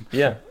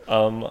 Yeah.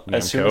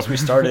 As soon as we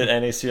started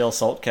NACL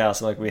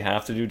Saltcast, like we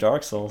have to do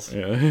Dark Souls.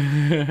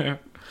 Yeah.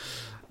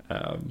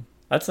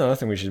 That's another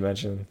thing we should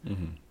mention.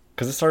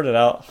 Because it started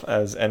out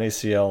as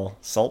NACL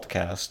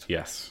Saltcast.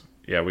 Yes.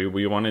 Yeah,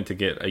 we wanted to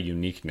get a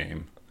unique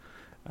name.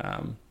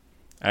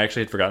 I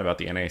actually had forgotten about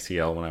the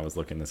NACL when I was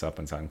looking this up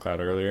on SoundCloud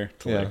earlier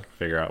to like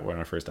figure out when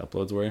our first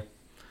uploads were.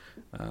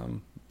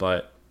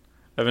 But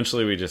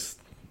eventually we just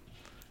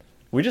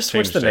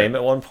switched the name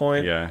at one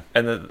point. Yeah.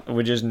 And then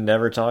we just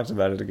never talked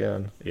about it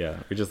again. Yeah,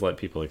 we just let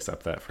people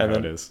accept that for how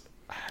it is.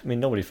 I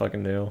mean, nobody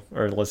fucking knew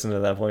or listened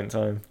at that point in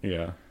time.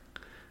 Yeah.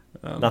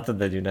 Not that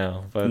they do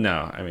now, but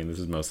no, I mean, this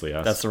is mostly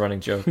us. That's the running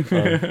joke.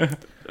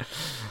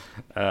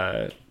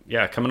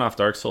 Yeah, coming off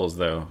Dark Souls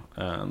though,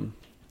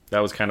 that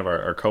was kind of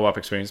our co-op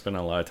experience. Spent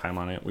a lot of time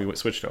on it. We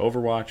switched to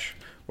Overwatch,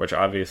 which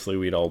obviously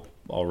we'd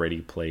already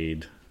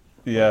played.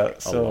 Yeah,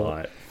 a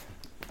lot.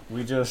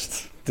 We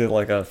just did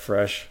like a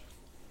fresh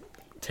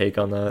take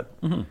on that.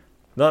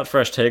 Not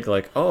fresh take,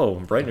 like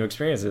bright new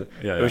experience. It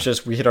was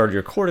just we had already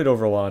recorded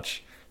Overwatch,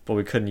 but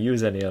we couldn't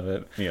use any of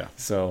it. Yeah,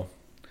 so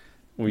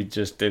we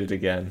just did it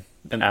again.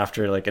 And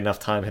after like enough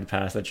time had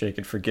passed that Jake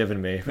had forgiven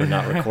me for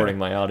not recording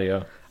my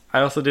audio. I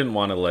also didn't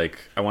want to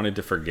I wanted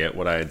to forget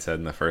what I had said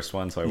in the first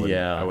one, so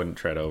I wouldn't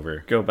tread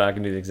over. Go back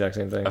and do the exact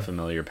same thing. A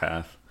familiar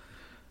path.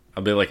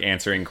 I'll be like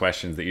answering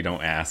questions that you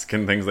don't ask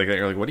and things like that.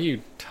 You're like, what are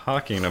you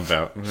talking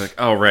about? I'm like,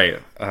 oh right.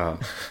 Oh,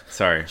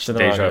 sorry.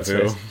 Deja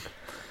vu.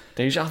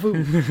 Deja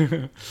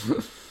vu.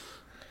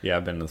 Yeah,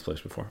 I've been in this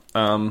place before.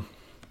 So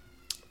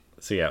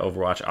yeah,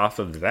 Overwatch. Off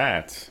of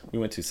that, we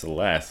went to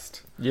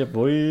Celeste. Yeah,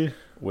 boy.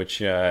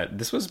 Which I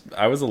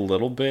was a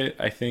little bit,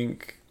 I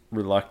think,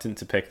 reluctant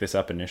to pick this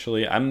up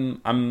initially. I'm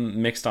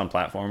mixed on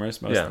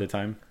platformers most of the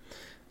time,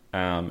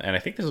 and I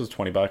think this was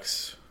 $20,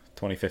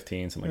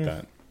 2015, something like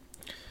that.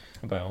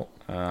 About.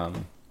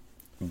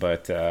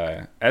 But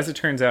as it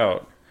turns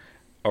out,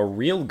 a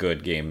real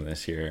good game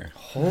this year.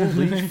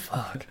 Holy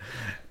fuck!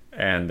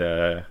 And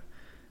I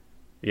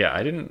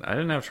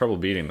didn't have trouble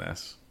beating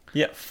this.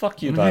 Yeah,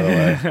 fuck you. By the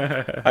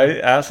way, I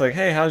asked like,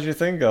 "Hey, how's your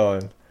thing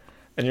going?"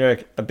 And you're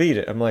like, "I beat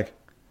it." I'm like,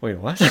 "Wait,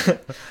 what?"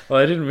 Well,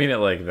 I didn't mean it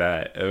like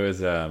that. It was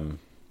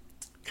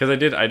because I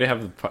did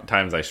have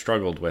times I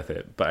struggled with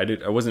it,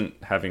 but I wasn't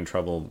having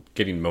trouble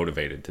getting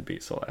motivated to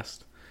beat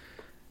Celeste.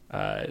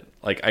 I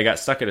got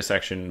stuck at a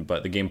section,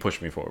 but the game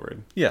pushed me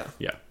forward. Yeah,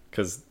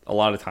 because a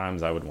lot of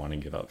times I would want to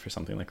give up for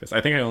something like this.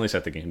 I think I only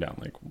set the game down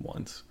like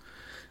once,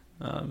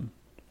 and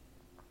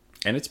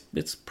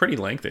it's pretty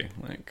lengthy.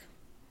 Like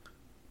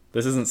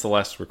this isn't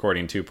Celeste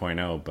Recording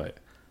 2.0, but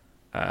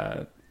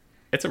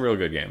it's a real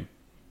good game.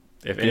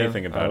 If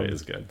anything about it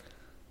is good.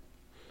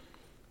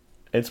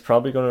 It's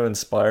probably going to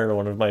inspire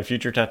one of my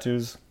future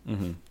tattoos.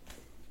 Mm-hmm.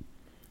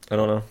 I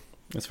don't know.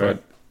 It's fair.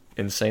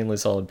 Insanely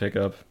solid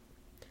pickup.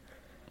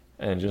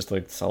 And just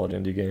like solid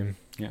indie game.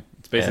 Yeah.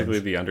 It's basically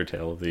the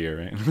Undertale of the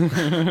year,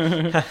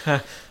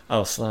 right?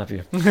 I'll slap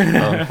you.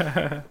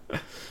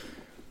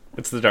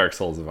 It's the Dark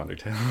Souls of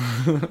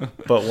Undertale.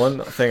 But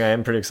one thing I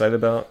am pretty excited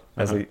about,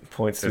 as he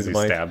points to the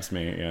mic. Stabs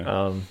me,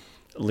 yeah.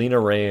 Lena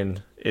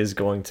Rain is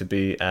going to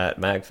be at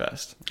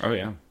MagFest. Oh,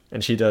 yeah.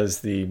 And she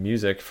does the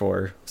music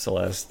for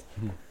Celeste.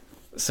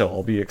 So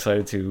I'll be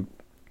excited to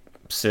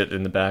sit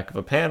in the back of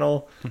a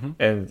panel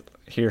and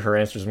hear her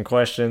answer some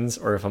questions,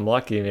 or if I'm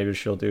lucky, maybe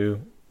she'll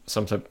do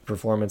some type of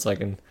performance I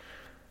can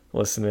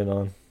listen in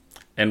on.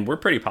 And we're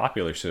pretty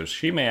popular, so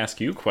she may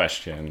ask you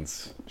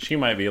questions. She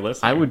might be a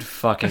listener. I would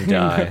fucking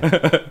die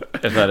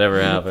if that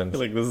ever happened.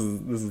 Like, this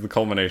is the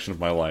culmination of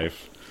my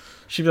life.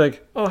 She'd be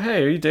like, "Oh,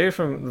 hey, are you Dave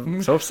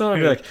from Soapstone?"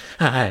 I'd be like,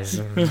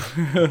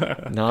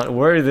 "Not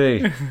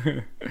worthy."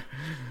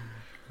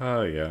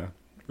 Oh, yeah.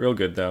 Real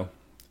good, though.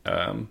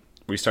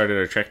 We started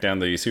our trek down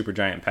the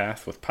Supergiant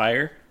Path with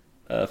Pyre,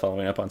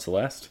 following up on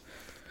Celeste.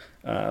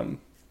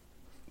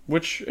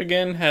 Which,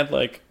 again, had,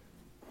 like,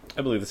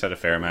 I believe this had a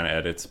fair amount of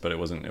edits, but it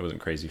wasn't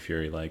Crazy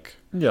Fury like.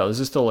 Yeah,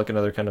 this is still like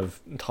another kind of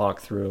talk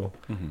through.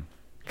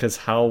 Because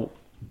how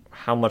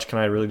much can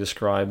I really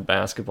describe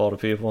basketball to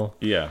people?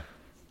 Yeah.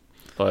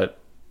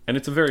 And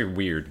it's a very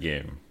weird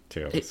game,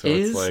 too. It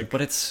is, but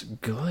it's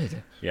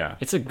good. Yeah.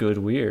 It's a good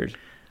weird.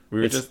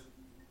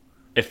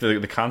 If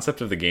the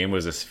concept of the game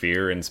was a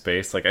sphere in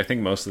space, like, I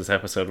think most of this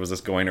episode was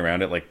just going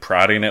around it, like,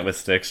 prodding it with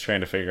sticks,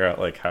 trying to figure out,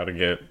 like, how to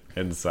get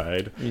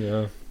inside.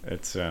 Yeah.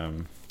 It's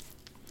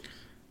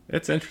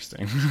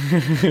interesting.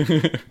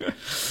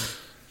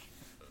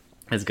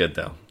 It's good,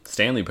 though.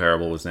 Stanley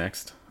Parable was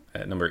next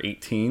at number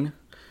 18.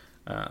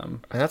 And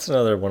that's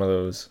another one of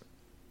those,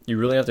 you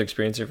really have to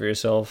experience it for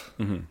yourself.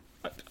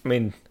 I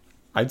mean,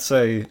 I'd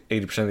say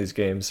 80% of these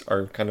games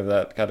are kind of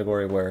that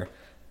category where,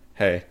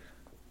 hey,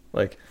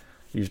 like,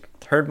 you've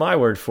heard my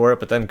word for it,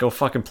 but then go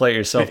fucking play it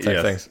yourself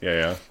type things.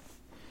 Yeah.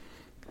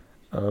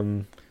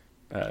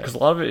 Because a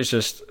lot of it is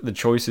just the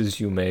choices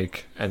you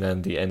make and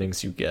then the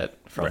endings you get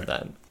from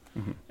that.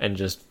 And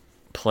just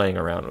playing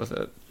around with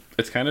it.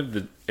 It's kind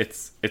of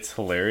it's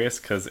hilarious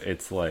because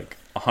it's like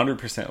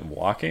 100%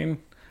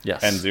 walking,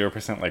 yes, and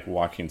 0% like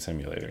walking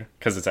simulator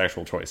because it's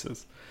actual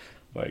choices,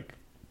 like.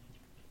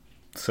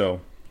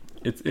 So,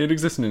 it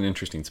exists in an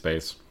interesting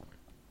space.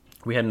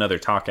 We had another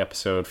talk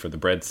episode for the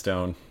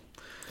Breadstone.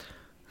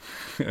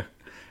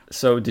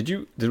 So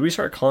did we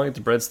start calling it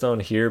the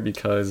Breadstone here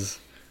because,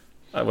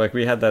 like,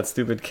 we had that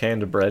stupid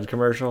canned bread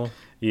commercial?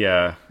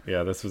 Yeah,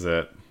 this was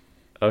it.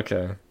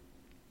 Okay.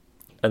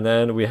 And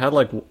then we had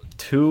like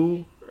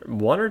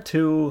one or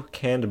two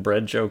canned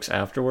bread jokes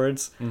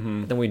afterwards.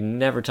 Then we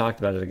never talked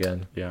about it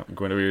again. Yeah,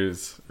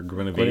 Guinevere's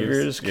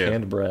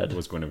canned bread. It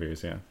was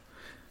Guinevere's, yeah.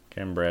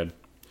 Canned bread.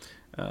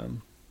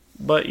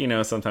 But,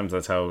 sometimes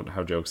that's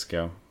how jokes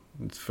go.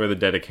 It's for the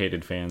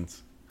dedicated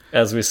fans.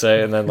 As we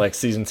say, and then like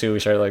season 2, we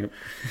started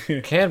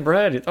like, canned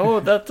bread. Oh,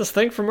 that's this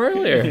thing from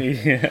earlier.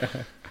 Yeah.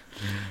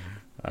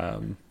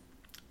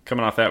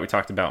 Coming off that, we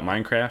talked about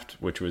Minecraft,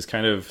 which was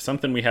kind of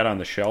something we had on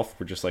the shelf.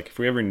 We're just like, if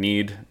we ever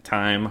need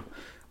time,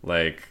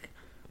 like,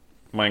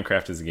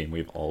 Minecraft is a game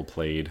we've all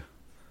played.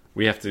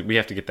 We have to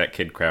get that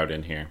kid crowd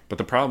in here. But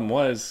the problem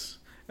was,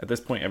 at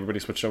this point, everybody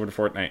switched over to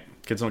Fortnite.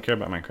 Kids don't care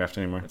about Minecraft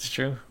anymore. It's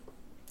true.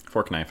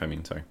 Fork knife, I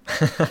mean, sorry.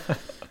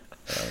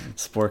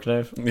 Spork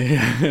knife?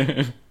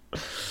 Yeah.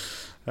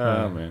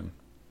 Oh, man.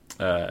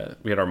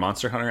 We had our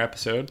Monster Hunter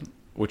episode,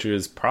 which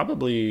is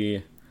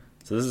probably...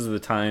 So this is the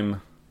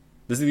time...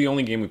 This is the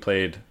only game we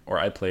played, or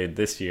I played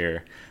this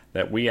year,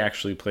 that we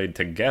actually played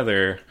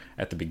together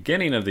at the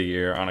beginning of the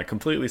year on a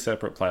completely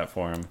separate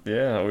platform.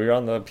 Yeah, we were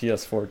on the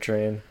PS4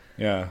 train.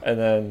 Yeah. And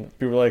then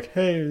people were like,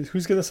 hey,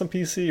 who's getting this on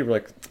PC? We're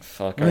like,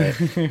 fuck, all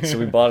right. So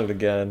we bought it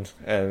again,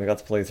 and we got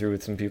to play through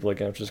with some people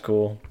again, which is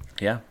cool.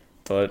 Yeah.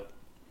 But,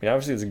 I mean,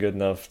 obviously it's good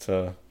enough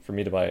for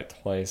me to buy it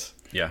twice.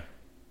 Yeah.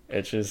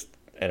 It's just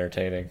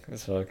entertaining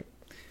as fuck.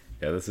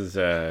 Yeah, this is...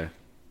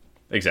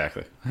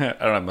 Exactly. I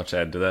don't have much to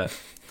add to that.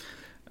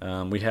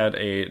 We had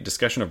a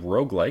discussion of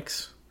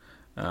roguelikes.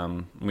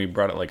 We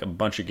brought out like a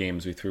bunch of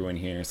games we threw in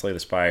here. Slay the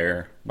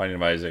Spire, Binding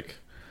of Isaac,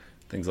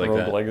 things like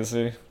that. Rogue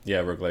Legacy? Yeah,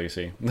 Rogue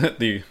Legacy.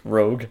 The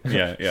Rogue?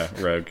 Yeah,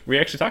 Rogue. We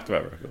actually talked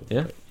about Rogue.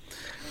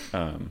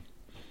 Yeah.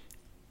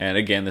 And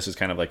again, this is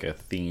kind of like a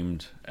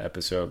themed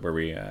episode where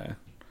we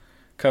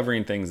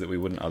covering things that we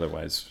wouldn't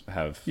otherwise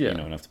have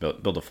enough to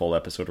build a full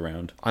episode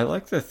around. I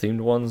like the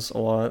themed ones a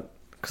lot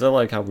because I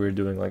like how we were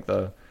doing like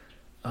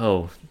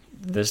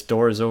this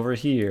door is over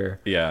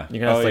here. Yeah. You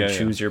can have to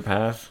choose your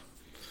path.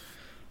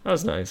 That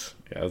was nice.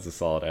 Yeah, that was a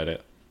solid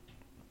edit.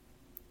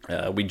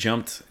 We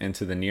jumped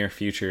into the near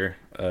future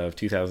of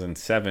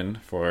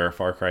 2007 for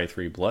Far Cry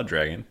 3 Blood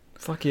Dragon.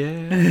 Fuck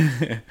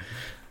yeah.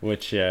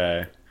 Which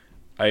I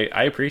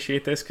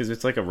appreciate this because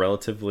it's like a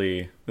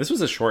relatively... This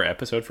was a short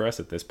episode for us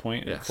at this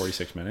point, yes.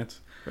 46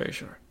 minutes. Very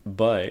short.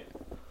 But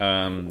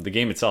the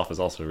game itself is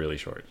also really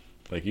short.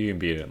 Like, you can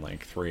beat it in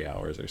like 3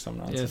 hours or some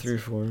nonsense. Yeah, 3 or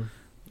 4.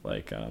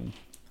 Like,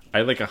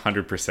 I like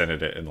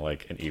 100%ed it in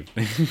like an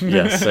evening.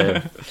 Yes,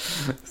 same.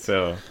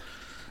 So,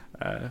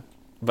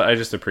 but I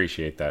just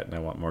appreciate that, and I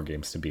want more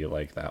games to be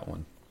like that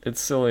one. It's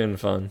silly and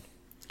fun.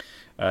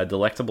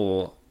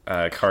 Delectable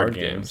card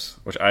games,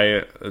 which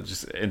I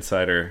just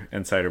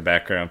insider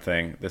background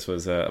thing. This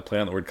was a play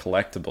on the word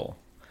collectible.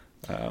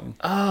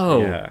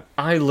 Yeah.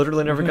 I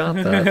literally never got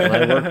that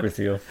when I worked with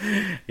you.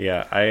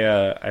 Yeah,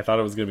 I thought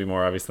it was going to be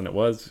more obvious than it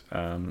was.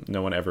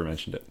 No one ever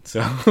mentioned it,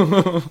 so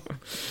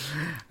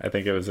I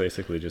think it was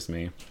basically just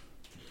me.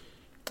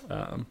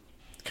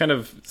 Kind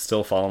of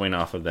still following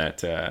off of that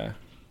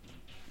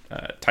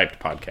typed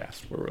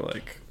podcast where we're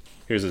like,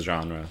 here's a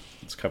genre,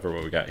 let's cover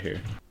what we got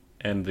here.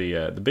 And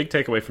the big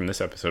takeaway from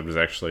this episode was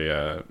actually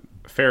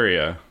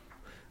Feria,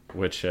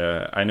 which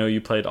I know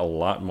you played a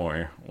lot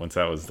more once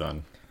that was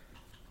done.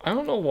 I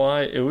don't know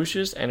why. It was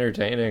just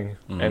entertaining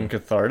and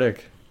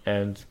cathartic,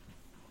 and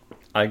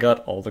I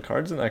got all the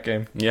cards in that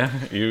game. Yeah,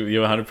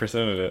 you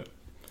 100%ed it.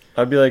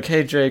 I'd be like,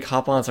 "Hey Jake,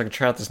 hop on so I can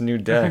try out this new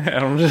deck."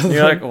 And I'm just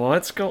you're like,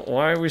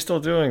 why are we still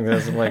doing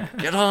this? I'm like,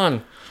 get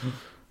on.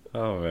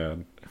 Oh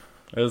man,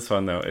 it was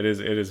fun though. It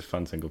is a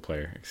fun single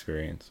player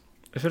experience.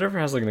 If it ever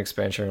has like an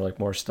expansion or like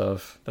more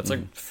stuff that's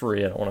like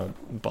free, I don't want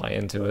to buy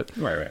into it.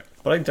 Right.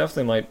 But I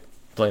definitely might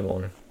play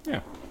more.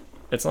 Yeah.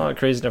 It's not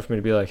crazy enough for me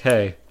to be like,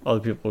 hey,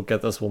 other people will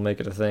get this, we'll make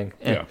it a thing.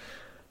 Yeah.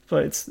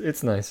 But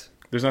it's nice.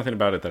 There's nothing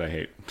about it that I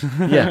hate.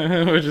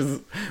 Yeah.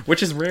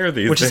 which is rare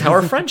these days. Which is how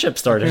our friendship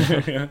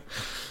started. Yeah.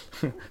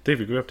 Dave,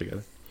 we grew up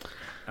together.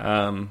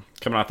 Coming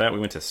off that, we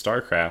went to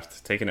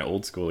StarCraft, taking it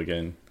old school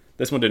again.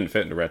 This one didn't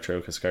fit into retro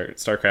because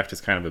StarCraft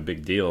is kind of a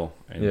big deal.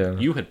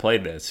 And you had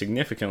played that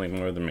significantly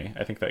more than me.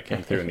 I think that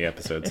came through in the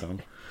episode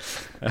some.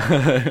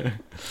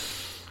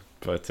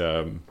 But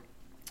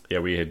yeah,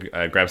 we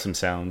had grabbed some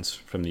sounds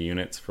from the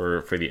units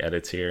for the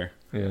edits here.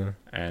 Yeah.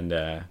 And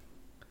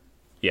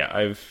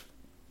yeah,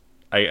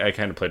 I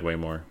kind of played way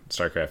more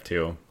StarCraft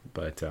 2,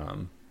 but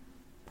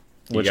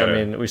which I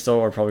mean, we still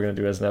are probably going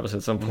to do as an episode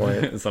at some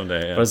point.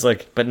 Someday, yeah. But it's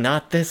like, but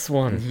not this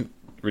one.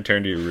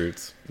 Return to your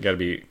roots. You got to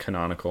be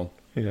canonical.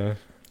 Yeah.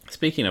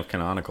 Speaking of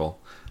canonical,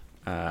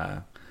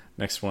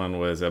 next one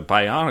was a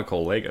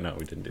Bionicle Lego. No,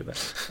 we didn't do that.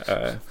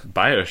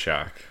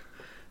 BioShock.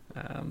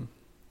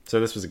 So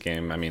this was a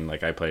game, I mean,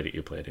 like, I played it,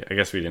 you played it. I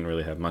guess we didn't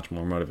really have much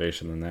more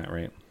motivation than that,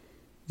 right?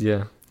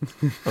 Yeah.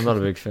 I'm not a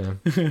big fan.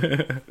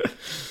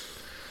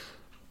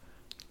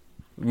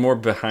 More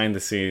behind the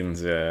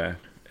scenes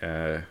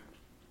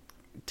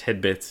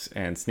tidbits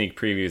and sneak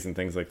previews and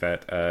things like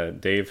that.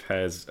 Dave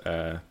has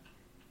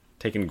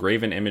taken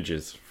graven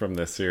images from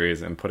this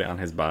series and put it on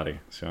his body.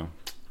 So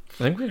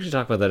I think we actually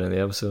talked about that in the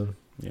episode.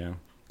 Yeah.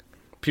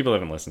 People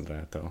haven't listened to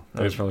that, though.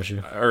 That's probably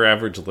true. Our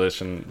average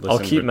listen I'll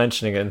keep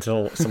mentioning it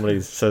until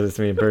somebody says it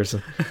to me in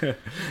person.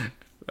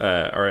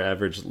 Our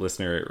average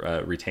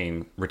listener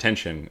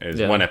retention is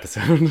one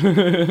episode.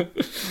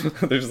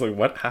 They're just like,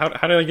 what? How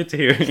did I get to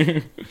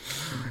here?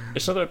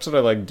 It's another episode I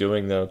like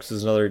doing, though, because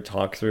there's another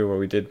talk through where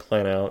we did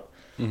plan out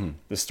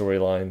the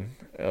storyline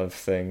of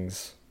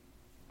things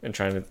and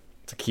trying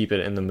to keep it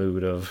in the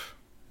mood of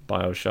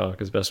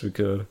BioShock as best we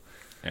could.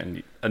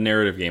 And a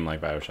narrative game like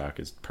BioShock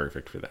is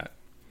perfect for that.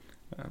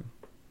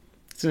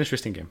 It's an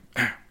interesting game.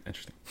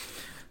 Interesting.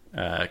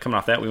 Coming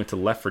off that, we went to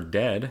Left 4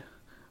 Dead,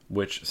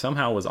 which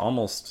somehow was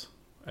almost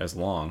as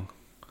long.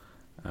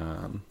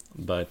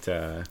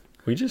 But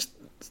we just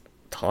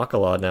talk a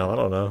lot now. I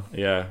don't know.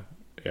 Yeah,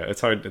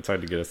 it's hard to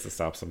get us to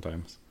stop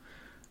sometimes.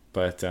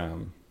 But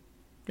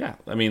yeah,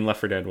 I mean, Left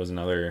 4 Dead was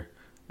another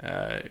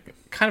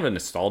kind of a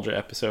nostalgia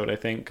episode, I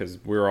think, because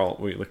we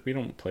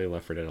don't play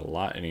Left 4 Dead a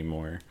lot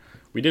anymore.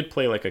 We did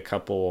play like a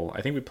couple.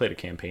 I think we played a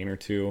campaign or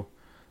two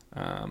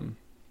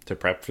to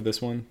prep for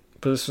this one.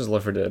 But this was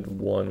Left 4 Dead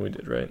 1 we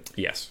did, right?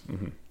 Yes.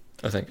 Mm-hmm.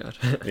 Oh, thank God.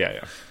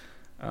 Yeah.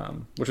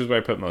 Which is where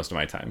I put most of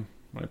my time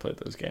when I played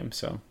those games,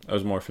 so I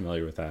was more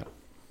familiar with that.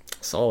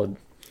 Solid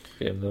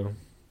game, though.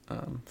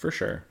 For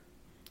sure.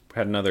 We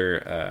had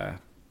another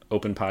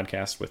open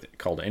podcast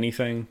called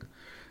Anything.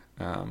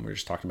 We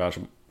just talked about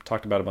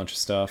a bunch of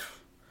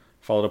stuff.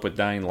 Followed up with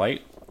Dying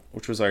Light,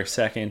 which was our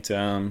second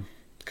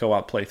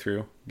co-op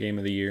playthrough game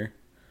of the year.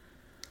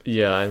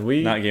 Yeah,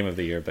 and not game of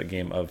the year, but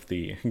game in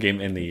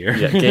the year.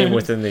 Yeah, game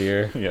within the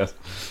year. Yes.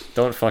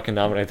 Don't fucking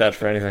nominate that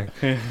for anything.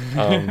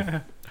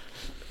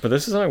 But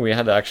this is something we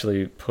had to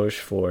actually push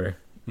for.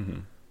 Mm-hmm.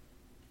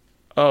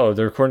 Oh,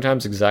 the recording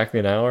time's exactly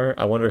an hour.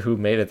 I wonder who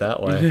made it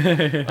that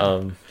way.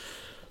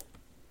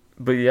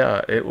 But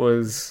yeah, it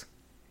was.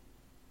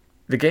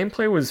 The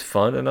gameplay was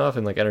fun enough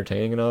and like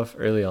entertaining enough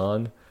early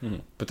on,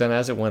 but then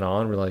as it went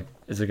on, we're like,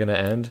 "Is it gonna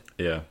end?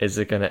 Yeah, is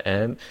it gonna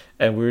end?"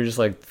 And we were just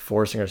like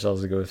forcing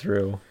ourselves to go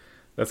through.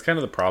 That's kind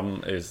of the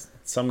problem. Is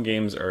some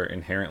games are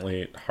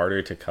inherently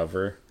harder to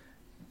cover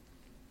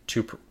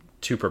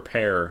to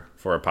prepare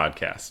for a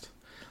podcast.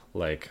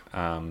 Like,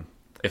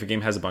 if a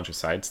game has a bunch of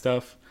side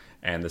stuff,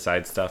 and the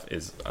side stuff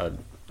is a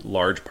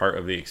large part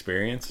of the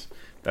experience,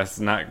 that's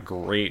not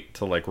great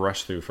to like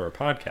rush through for a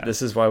podcast.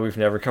 This is why we've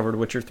never covered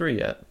Witcher 3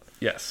 yet.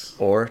 Yes.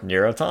 Or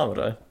Nier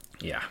Automata.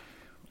 Yeah.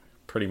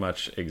 Pretty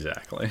much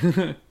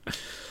exactly.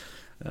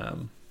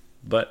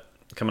 But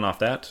coming off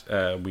that,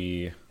 I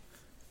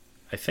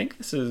think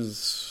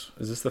is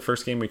this the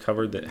first game we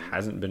covered that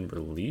hasn't been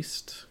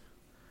released?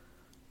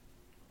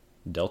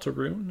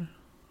 Deltarune?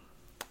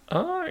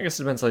 I guess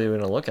it depends how you're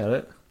going to look at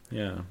it.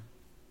 Yeah.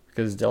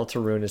 Because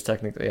Deltarune is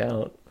technically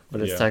out, but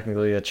it's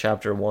technically a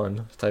chapter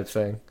 1 type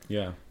thing.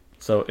 Yeah.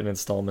 So in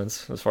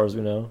installments, as far as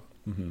we know.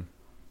 Mm-hmm.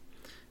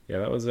 Yeah,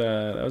 that was an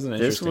interesting one.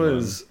 This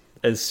was,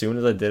 as soon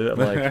as I did it, I'm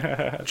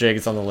like, Jake,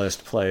 it's on the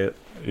list, play it.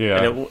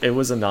 Yeah. And it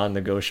was a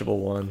non-negotiable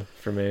one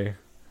for me.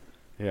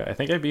 Yeah, I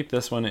think I beat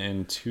this one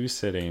in 2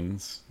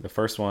 sittings. The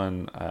first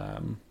one, I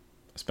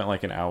spent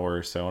like an hour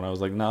or so, and I was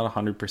like not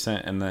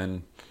 100%. And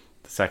then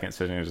the second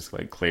sitting, I just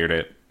like cleared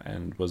it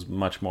and was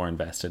much more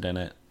invested in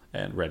it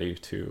and ready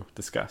to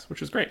discuss,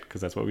 which is great because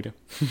that's what we do.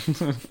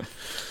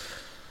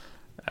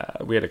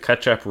 We had a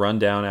catch-up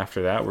rundown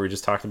after that where we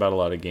just talked about a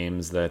lot of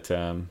games that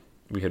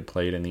we had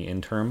played in the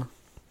interim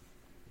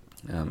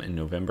in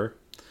November.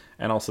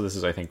 And also this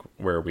is, I think,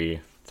 where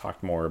we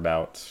talked more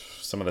about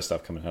some of the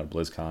stuff coming out of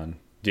BlizzCon.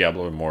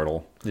 Diablo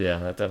Immortal. Yeah,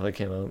 that definitely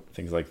came out.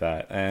 Things like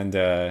that. And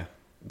the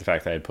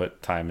fact that I had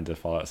put time into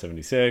Fallout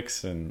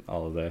 76 and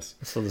all of this.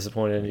 I'm so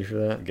disappointed in you for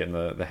that. Getting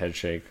the head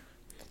shake.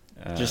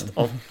 Just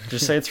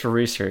say it's for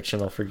research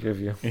and I'll forgive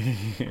you.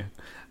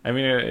 I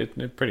mean,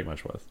 it pretty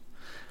much was.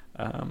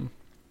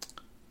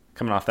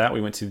 Coming off that,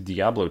 we went to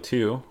Diablo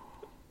 2.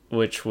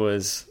 Which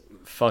was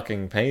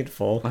fucking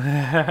painful.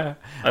 I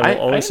will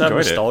always have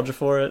nostalgia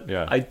for it.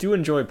 Yeah. I do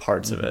enjoy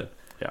parts of it.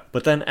 Yeah.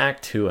 But then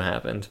Act 2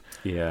 happened.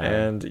 Yeah.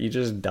 And you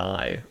just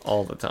die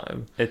all the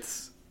time.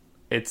 It's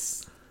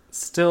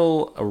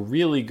still a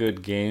really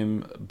good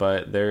game,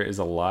 but there is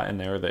a lot in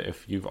there that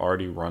if you've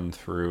already run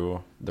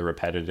through the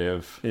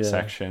repetitive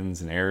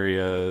sections and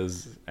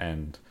areas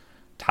and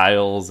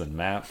tiles and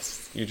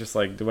maps, you're just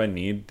like, do I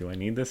need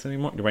this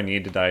anymore? Do I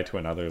need to die to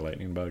another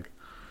lightning bug?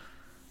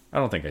 I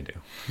don't think I do.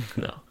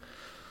 No.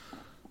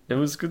 It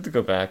was good to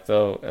go back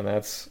though, and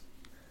that's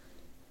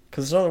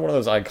because it's another one of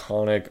those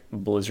iconic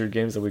Blizzard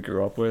games that we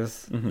grew up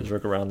with. Mm-hmm. It was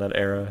like around that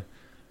era.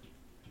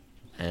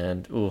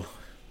 And, ooh,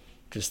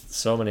 just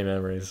so many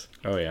memories.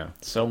 Oh, yeah.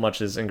 So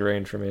much is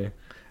ingrained for me.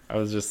 I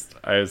was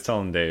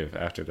telling Dave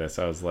after this,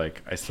 I was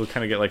like, I still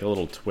kind of get like a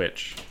little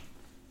twitch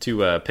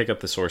to pick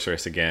up the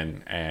sorceress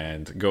again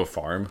and go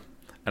farm.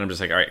 And I'm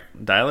just like, all right,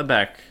 dial it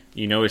back.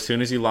 You know, as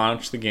soon as you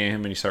launch the game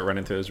and you start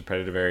running through those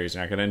repetitive areas,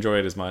 you're not going to enjoy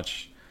it as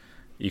much.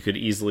 You could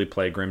easily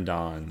play Grim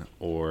Dawn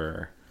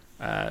or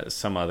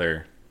some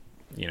other,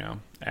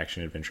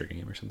 action adventure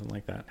game or something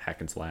like that.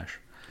 Hack and slash.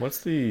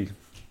 What's the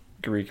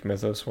Greek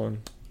mythos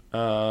one?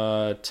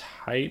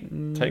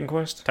 Titan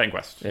Quest? Titan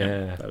Quest.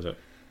 Yeah. That was it.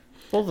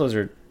 Both of those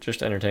are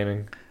just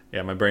entertaining.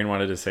 Yeah, my brain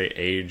wanted to say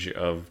Age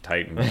of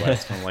Titan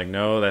Quest. I'm like,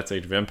 no, that's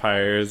Age of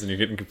Empires, and you're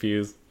getting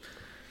confused.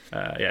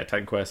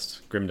 Titan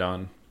Quest, Grim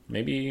Dawn,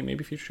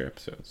 maybe future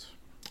episodes.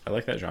 I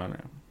like that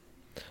genre.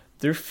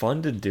 They're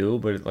fun to do,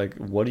 but like,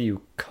 what do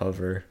you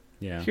cover?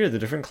 Yeah. Here are the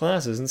different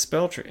classes and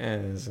spell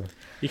trees.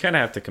 You kind of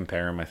have to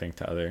compare them, I think,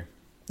 to other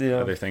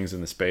things in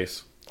the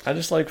space. I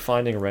just like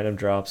finding random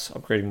drops,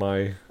 upgrading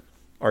my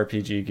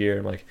RPG gear.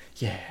 I'm like,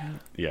 yeah.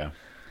 Yeah.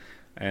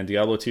 And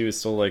Diablo 2 is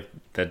still like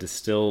the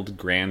distilled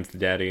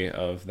granddaddy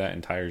of that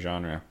entire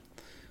genre.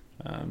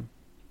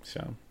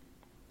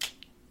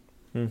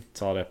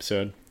 Solid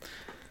episode.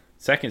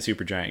 Second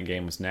Supergiant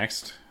game was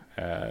next,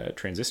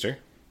 Transistor,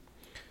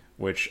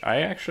 which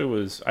I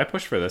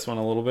pushed for this one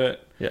a little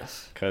bit.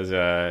 Yes. Because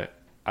I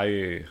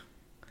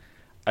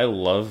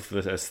love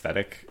the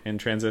aesthetic in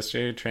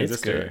Transistor.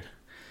 It's good.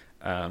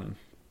 I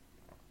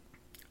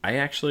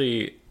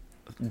actually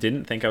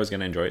didn't think I was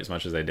going to enjoy it as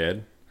much as I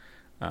did.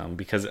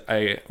 Because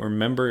I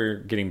remember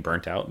getting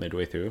burnt out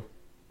midway through,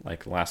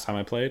 like last time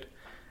I played.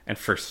 And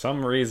for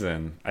some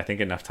reason, I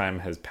think enough time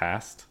has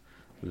passed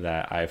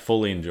that I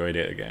fully enjoyed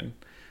it again.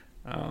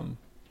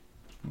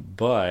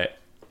 But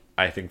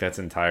I think that's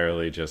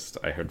entirely just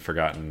I had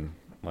forgotten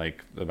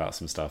like about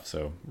some stuff,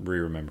 so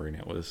re-remembering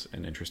it was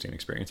an interesting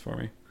experience for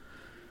me.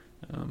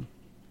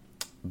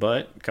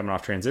 But coming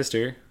off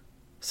Transistor,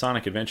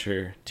 Sonic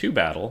Adventure 2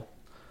 Battle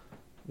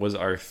was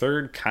our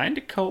third kind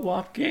of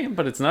co-op game,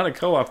 but it's not a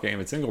co-op game,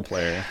 it's single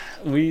player.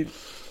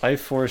 I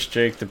forced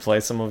Jake to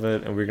play some of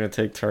it, and we're going to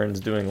take turns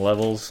doing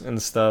levels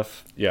and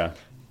stuff. Yeah.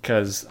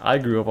 Because I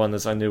grew up on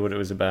this, I knew what it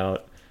was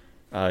about.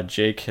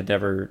 Jake had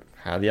never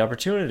had the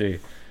opportunity.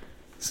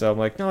 So I'm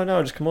like, no,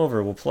 just come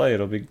over, we'll play,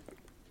 it'll be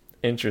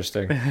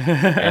interesting.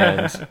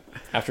 And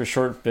after a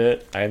short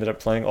bit, I ended up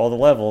playing all the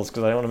levels,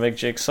 because I don't want to make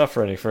Jake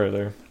suffer any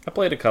further. I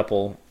played a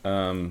couple.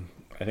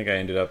 I think I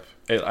ended up...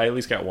 I at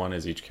least got one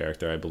as each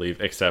character, I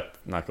believe,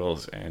 except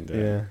Knuckles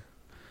and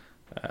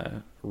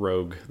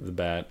Rogue the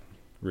Bat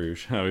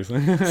Rouge, obviously.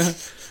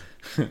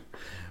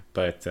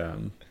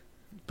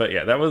 But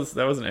yeah, that was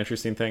an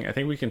interesting thing. I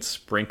think we can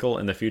sprinkle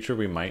in the future.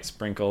 We might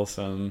sprinkle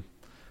some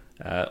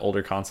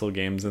older console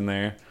games in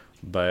there,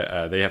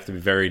 but they have to be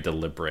very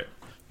deliberate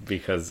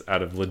because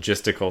out of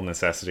logistical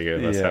necessity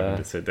of us having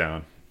to sit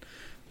down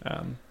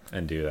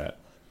and do that.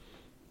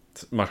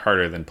 It's much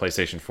harder than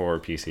PlayStation 4 or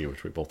PC,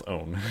 which we both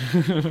own.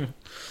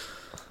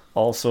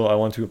 Also, I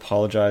want to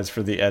apologize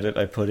for the edit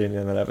I put in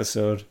that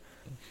episode.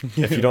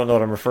 If you don't know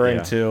what I'm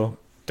referring to,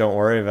 don't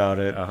worry about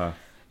it.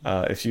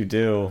 If you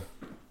do,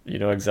 you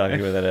know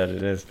exactly what that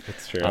edit is.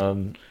 It's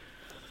true.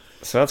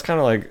 So that's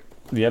kind of like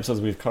the episodes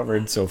we've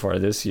covered so far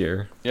this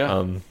year.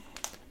 Yeah.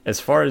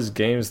 As far as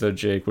games, though,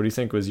 Jake, what do you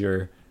think was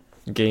your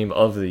game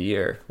of the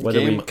year?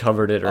 Whether we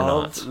covered it or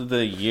not. Game of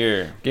the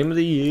year. Game of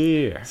the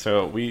year.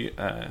 So we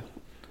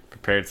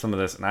prepared some of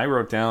this, and I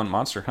wrote down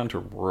Monster Hunter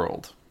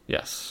World.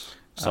 Yes.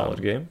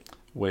 Solid game.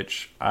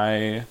 Which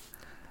I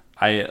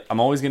I'm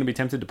always going to be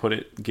tempted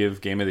to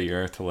give Game of the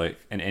Year to like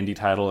an indie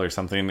title or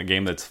something, a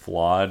game that's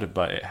flawed,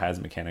 but it has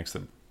mechanics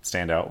that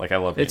stand out. Like I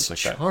love games like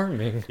that. It's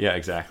charming. Yeah,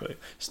 exactly.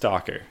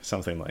 Stalker,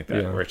 something like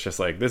that, where it's just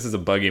like, this is a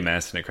buggy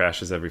mess and it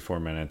crashes every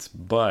 4 minutes,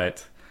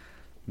 but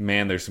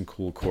man, there's some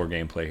cool core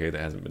gameplay here that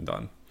hasn't been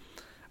done.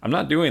 I'm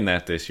not doing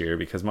that this year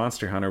because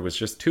Monster Hunter was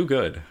just too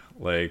good.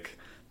 Like,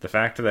 the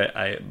fact that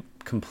I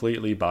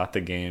completely bought the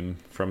game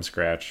from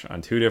scratch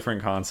on 2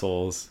 different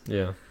consoles.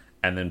 Yeah.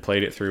 And then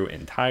played it through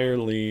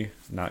entirely,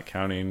 not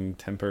counting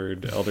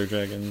tempered Elder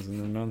Dragons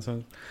and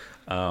nonsense.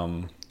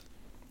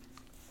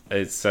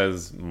 It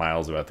says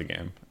miles about the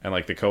game. And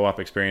like the co-op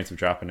experience of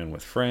dropping in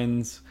with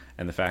friends,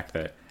 and the fact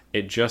that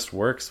it just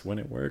works when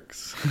it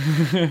works.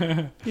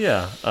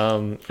 Yeah.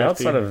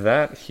 Outside of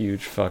that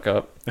huge fuck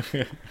up,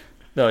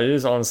 no, it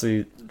is honestly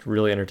a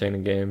really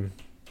entertaining game.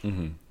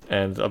 Mm-hmm.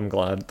 And I'm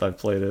glad I've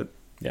played it.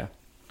 Yeah.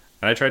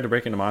 And I tried to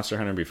break into Monster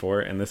Hunter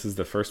before, and this is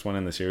the first one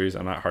in the series.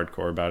 I'm not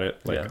hardcore about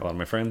it, like a lot of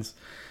my friends.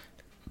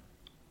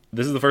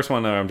 This is the first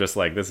one that I'm just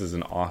like, this is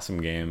an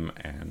awesome game,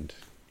 and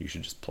you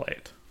should just play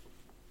it.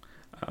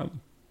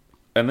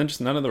 And then just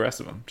none of the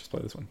rest of them. Just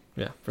play this one.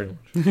 Yeah, pretty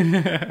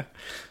much.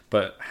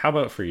 But how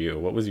about for you?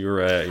 What was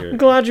your I'm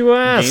glad you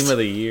asked. Game of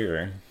the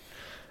Year?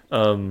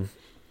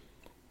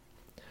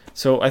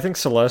 So I think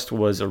Celeste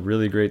was a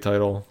really great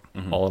title,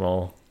 all in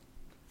all.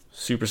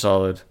 Super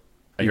solid.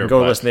 You can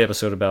go listen to the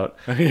episode about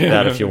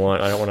that if you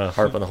want. I don't want to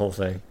harp on the whole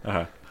thing.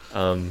 But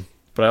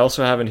I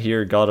also have in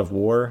here God of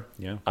War.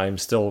 Yeah. I'm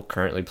still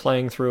currently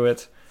playing through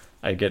it.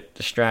 I get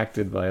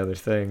distracted by other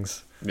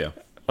things. Yeah.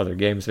 Other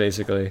games,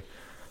 basically.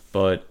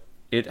 But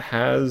it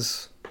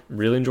has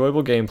really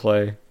enjoyable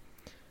gameplay.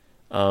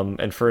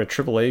 And for a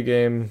AAA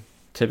game,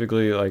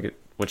 typically,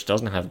 which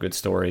doesn't have good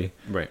story,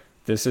 right?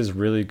 This is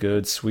really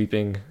good,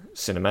 sweeping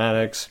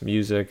cinematics,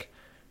 music,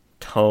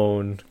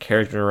 tone,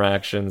 character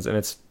interactions, and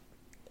it's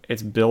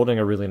building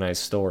a really nice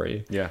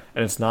story. Yeah.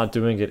 And it's not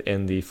doing it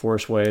in the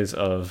forced ways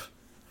of...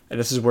 And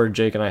this is where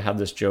Jake and I have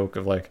this joke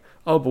of like,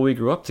 oh, but we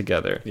grew up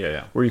together.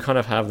 Yeah. Where you kind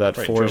of have that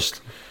forced,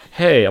 joke.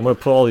 Hey, I'm going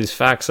to put all these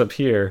facts up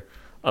here,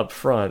 up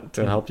front,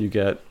 to help you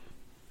get...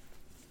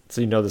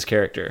 So you know this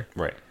character.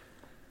 Right.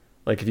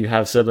 Like if you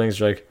have siblings,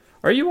 you're like,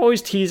 are you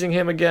always teasing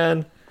him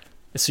again?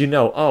 So you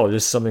know, oh,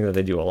 this is something that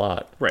they do a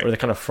lot. Right. Where they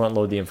kind of front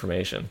load the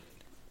information.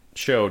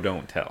 Show,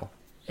 don't tell.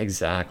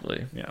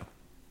 Exactly. Yeah.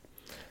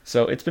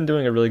 So it's been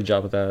doing a really good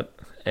job with that.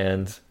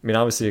 And I mean,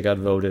 obviously it got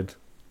voted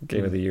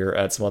Game of the Year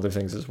at some other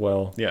things as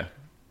well. Yeah.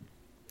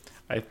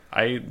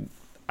 I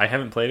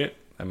haven't played it.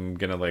 I'm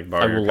going to borrow your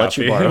copy. I will let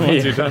you borrow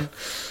once you're done.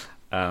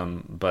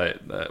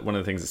 But one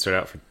of the things that stood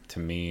out to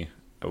me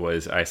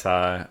was I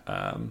saw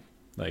I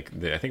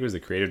think it was the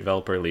creative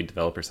developer, lead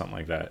developer, something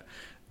like that,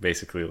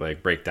 basically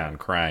break down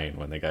crying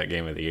when they got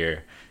Game of the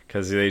Year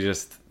because they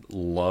just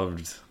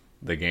loved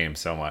the game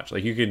so much.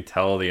 You could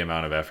tell the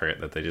amount of effort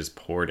that they just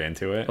poured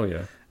into it. Oh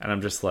yeah. And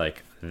I'm just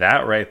like,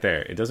 that right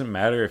there. It doesn't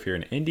matter if you're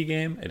an indie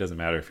game. It doesn't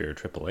matter if you're a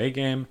AAA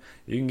game.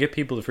 You can get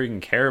people to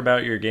freaking care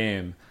about your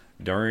game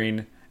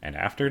during and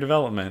after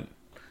development.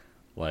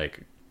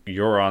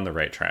 You're on the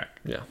right track.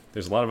 Yeah.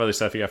 There's a lot of other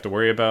stuff you have to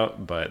worry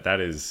about, but that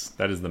is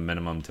the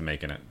minimum to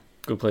making it.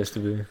 Good place to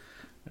be.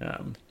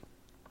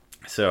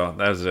 So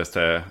that was just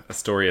a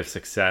story of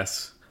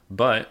success.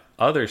 But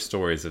other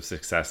stories of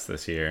success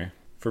this year,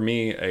 for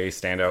me, a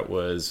standout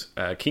was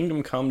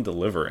Kingdom Come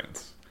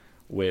Deliverance,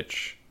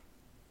 which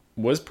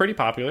was pretty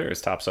popular. It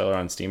was top seller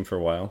on Steam for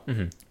a while.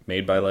 Mm-hmm.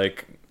 Made by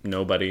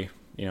nobody.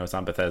 It's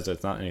not Bethesda.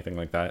 It's not anything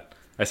like that.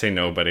 I say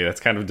nobody. That's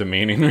kind of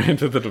demeaning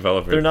to the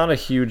developer. They're not a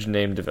huge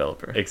name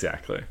developer.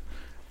 Exactly.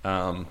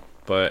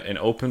 But an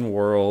open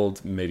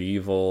world,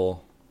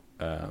 medieval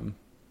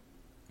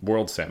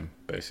world sim,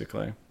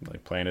 basically.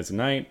 Playing as a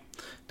knight,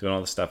 doing all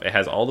the stuff. It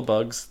has all the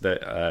bugs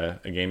that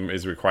a game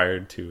is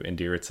required to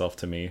endear itself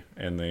to me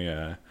in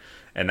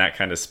that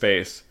kind of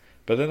space.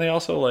 But then they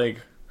also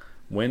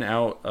went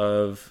out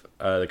of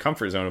the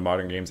comfort zone of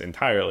modern games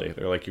entirely.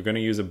 They're like, you're going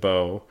to use a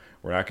bow.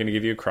 We're not going to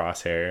give you a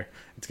crosshair.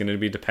 It's going to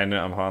be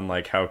dependent upon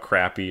how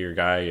crappy your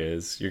guy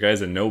is. Your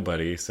guy's a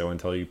nobody, so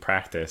until you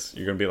practice,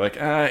 you're going to be like,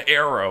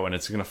 arrow, and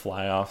it's going to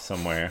fly off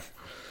somewhere.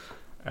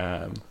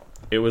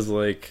 It was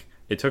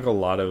it took a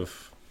lot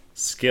of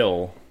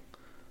skill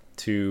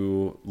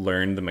to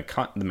learn the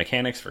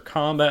mechanics for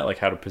combat,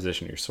 how to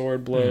position your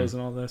sword blows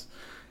and all this.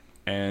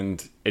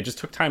 And it just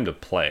took time to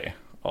play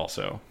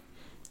also.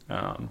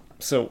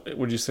 So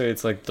would you say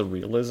it's the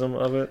realism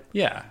of it?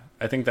 Yeah,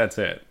 I think that's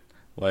it.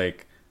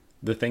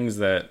 The things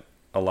that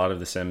a lot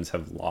of the Sims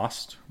have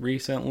lost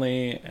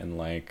recently, and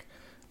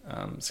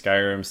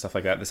Skyrim, stuff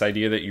like that. This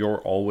idea that you're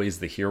always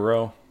the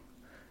hero.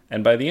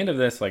 And by the end of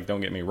this,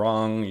 don't get me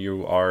wrong,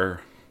 you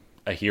are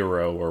a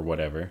hero or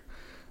whatever.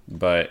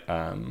 But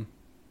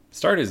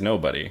start as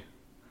nobody,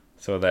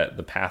 so that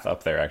the path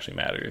up there actually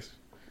matters.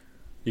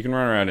 You can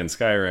run around in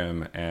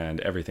Skyrim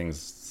and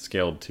everything's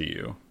scaled to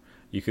you.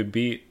 You could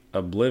beat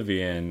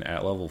Oblivion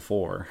at level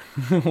 4.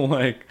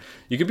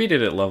 You could beat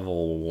it at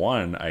level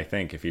 1, I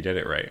think, if you did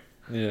it right.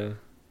 Yeah.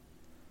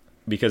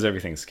 Because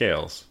everything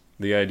scales.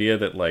 The idea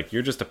that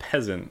you're just a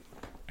peasant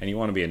and you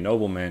want to be a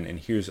nobleman, and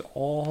here's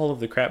all of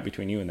the crap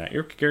between you and that.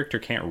 Your character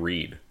can't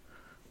read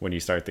when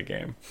you start the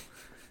game.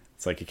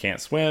 It's like you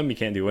can't swim, you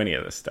can't do any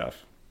of this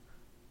stuff.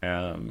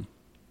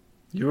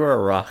 You are a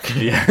rock.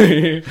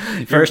 Yeah.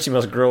 First, you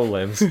must grow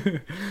limbs.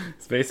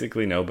 It's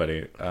basically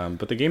nobody.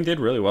 But the game did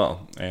really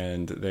well,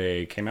 and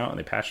they came out and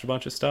they patched a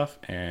bunch of stuff,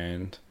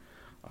 and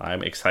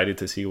I'm excited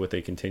to see what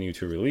they continue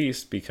to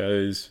release,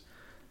 because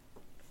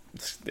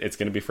it's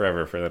going to be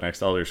forever for the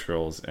next Elder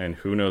Scrolls, and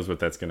who knows what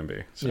that's going to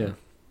be. So,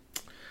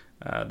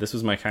 yeah. This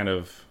was my kind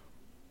of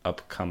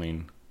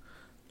upcoming,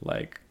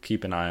 like,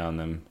 keep an eye on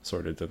them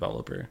sort of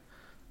developer.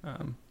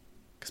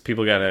 Because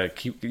people gotta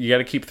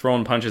keep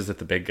throwing punches at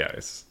the big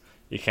guys.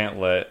 You can't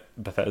let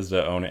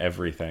Bethesda own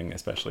everything,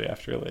 especially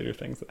after later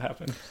things that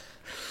happen.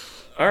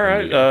 All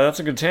right, that's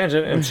a good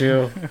tangent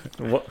into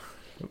what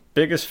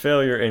biggest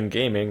failure in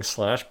gaming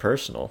 /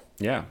 personal.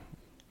 Yeah.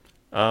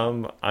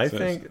 I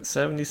think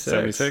 76.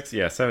 76?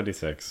 Yeah,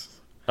 76.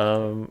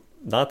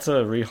 Not to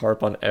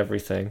reharp on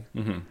everything,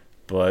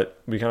 but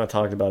we kind of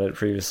talked about it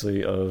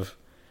previously of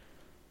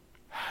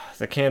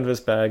the canvas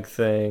bag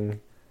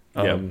thing,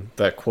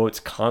 that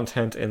quotes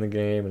content in the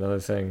game and other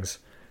things.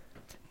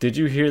 Did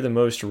you hear the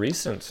most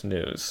recent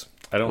news?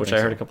 Which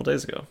I heard a couple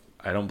days ago.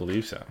 I don't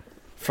believe so.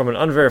 From an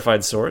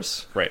unverified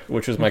source, right?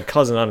 Which was my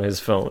cousin on his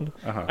phone.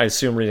 I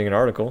assume reading an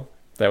article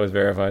that was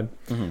verified.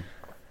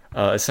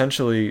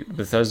 Essentially,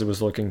 Bethesda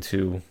was looking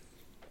to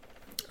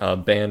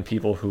ban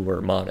people who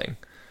were modding.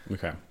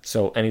 Okay.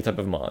 So any type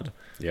of mod.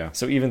 Yeah.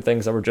 So even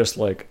things that were just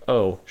like,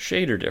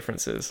 shader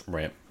differences.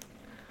 Right.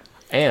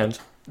 And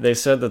they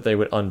said that they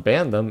would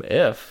unban them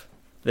if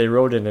they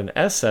wrote in an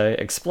essay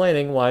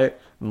explaining why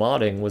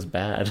modding was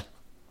bad.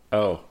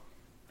 Oh.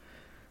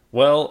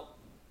 Well,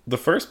 the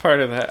first part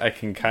of that I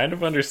can kind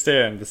of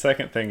understand. The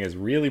second thing is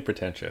really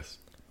pretentious.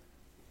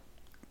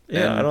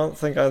 Yeah, I don't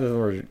think either of them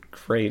were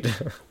great.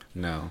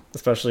 No.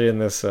 Especially in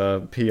this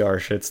PR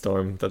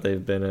shitstorm that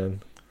they've been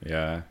in.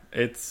 Yeah,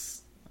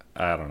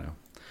 I don't know.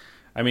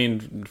 I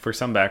mean, for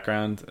some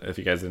background, if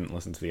you guys didn't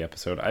listen to the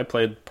episode, I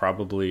played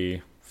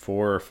probably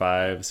 4 or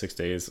 5, 6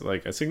 days,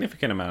 like a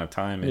significant amount of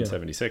time in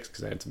 76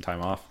 because I had some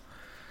time off.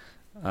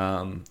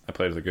 I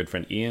played with a good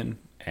friend Ian,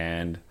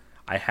 and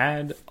I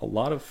had a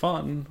lot of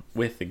fun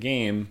with the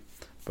game,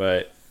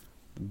 but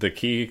the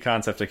key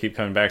concept I keep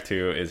coming back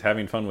to is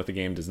having fun with the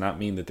game does not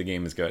mean that the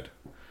game is good.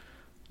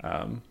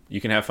 You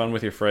can have fun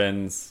with your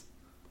friends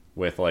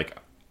with like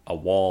a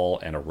wall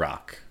and a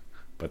rock,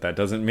 but that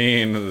doesn't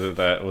mean that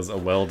that was a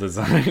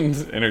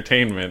well-designed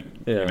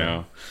entertainment,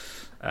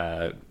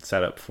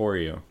 setup for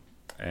you.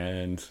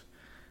 And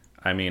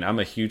I mean, I'm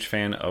a huge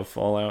fan of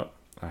Fallout.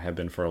 I have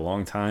been for a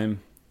long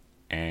time,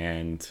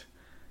 and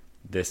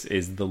this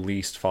is the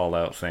least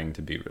Fallout thing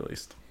to be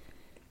released,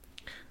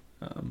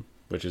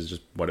 which is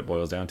just what it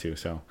boils down to.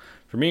 So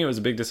for me, it was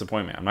a big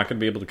disappointment. I'm not going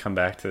to be able to come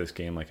back to this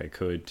game like I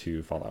could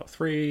to Fallout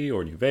 3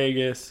 or New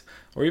Vegas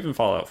or even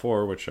Fallout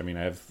 4, which, I mean,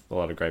 I have a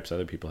lot of gripes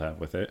other people have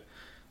with it.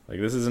 Like,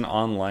 this is an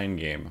online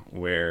game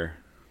where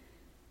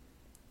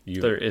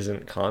there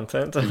isn't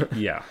content.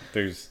 Yeah,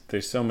 there's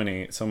so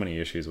many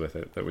issues with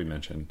it that we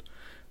mentioned,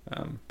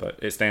 but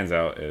it stands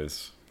out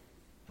as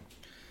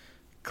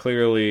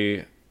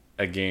clearly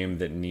a game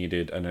that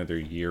needed another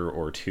year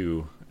or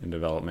two in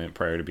development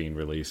prior to being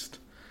released.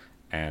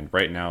 And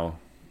right now,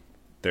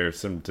 there's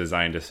some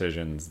design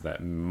decisions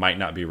that might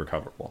not be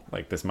recoverable.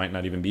 Like, this might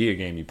not even be a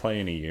game you play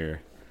in a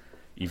year,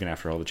 even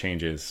after all the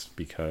changes,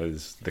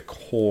 because the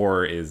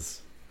core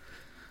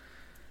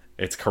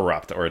it's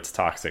corrupt or it's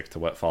toxic to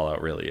what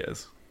Fallout really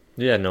is.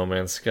 Yeah, No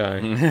Man's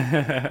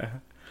Sky.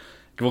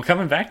 Well,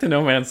 coming back to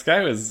No Man's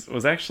Sky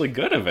was actually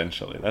good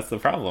eventually. That's the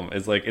problem.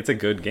 Is like, it's a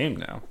good game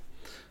now.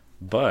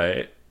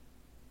 But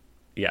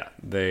yeah,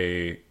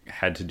 they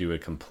had to do a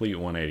complete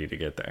 180 to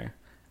get there.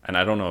 And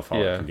I don't know if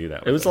Fallout can do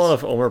that. It was a lot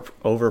of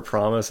over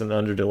promise and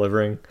under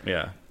delivering.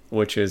 Yeah.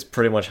 Which is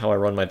pretty much how I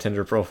run my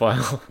Tinder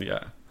profile.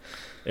 Yeah.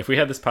 If we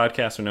had this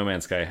podcast when No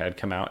Man's Sky had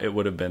come out, it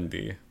would have been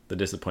the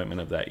disappointment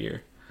of that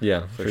year.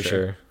 Yeah, for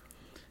sure.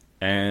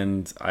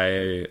 And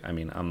I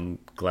mean, I'm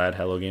glad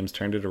Hello Games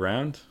turned it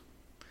around,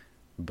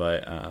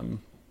 but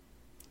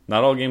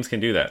not all games can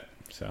do that.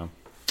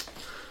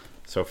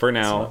 So for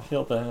now,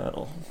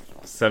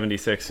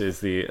 76 is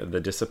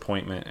the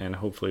disappointment, and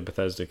hopefully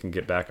Bethesda can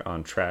get back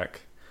on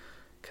track,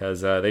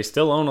 because they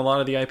still own a lot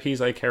of the IPs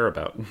I care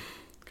about.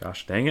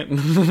 Gosh dang it.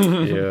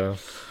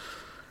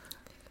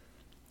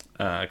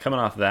 Yeah. Coming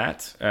off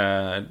that,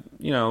 the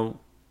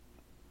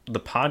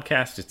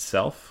podcast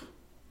itself,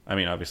 I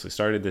mean, obviously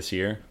started this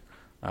year.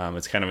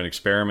 It's kind of an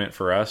experiment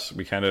for us.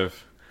 We kind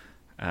of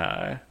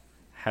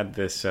had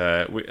this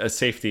a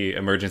safety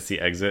emergency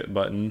exit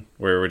button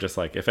where we're just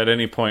like, if at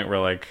any point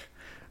we're like,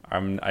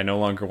 I no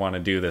longer want to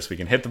do this, we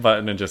can hit the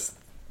button and just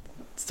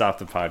stop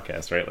the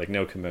podcast, right? Like,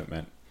 no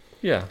commitment.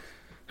 Yeah.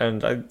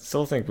 And I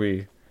still think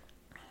we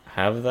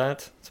have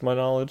that, to my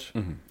knowledge.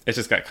 Mm-hmm. It's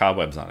just got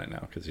cobwebs on it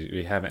now because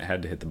we haven't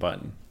had to hit the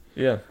button.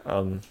 Yeah.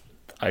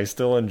 I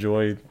still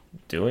enjoy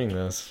doing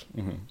this.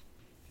 Mm-hmm.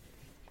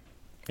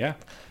 Yeah.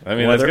 I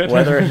mean, that's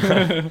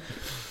good.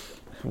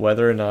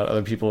 whether or not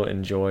other people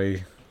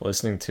enjoy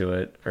listening to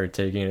it or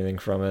taking anything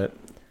from it,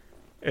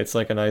 it's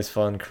like a nice,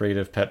 fun,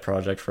 creative pet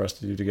project for us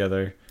to do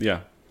together.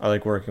 Yeah. I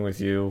like working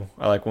with you.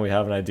 I like when we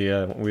have an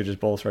idea, we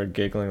just both start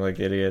giggling like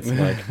idiots.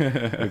 Like,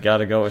 we got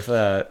to go with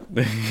that.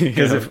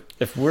 Because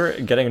if we're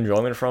getting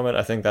enjoyment from it,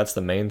 I think that's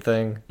the main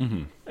thing.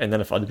 Mm-hmm. And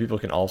then if other people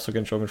can also get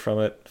enjoyment from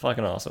it,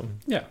 fucking awesome.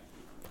 Yeah.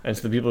 And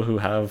to the people who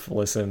have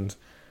listened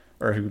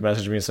or who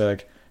message me and say,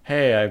 like,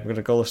 hey, I'm going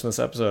to go listen to this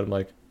episode, I'm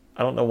like,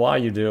 I don't know why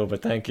you do,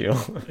 but thank you.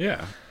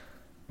 Yeah.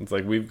 It's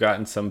like we've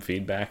gotten some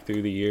feedback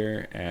through the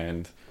year,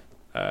 and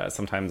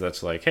sometimes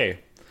that's like, hey,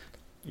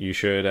 you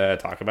should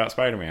talk about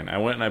Spider-Man. I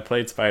went and I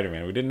played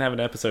Spider-Man. We didn't have an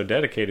episode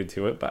dedicated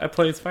to it, but I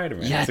played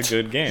Spider-Man. It's a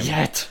good game.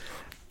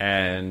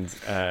 And,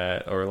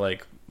 or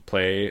like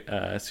play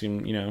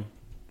some,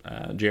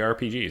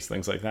 JRPGs,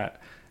 things like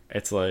that.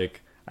 It's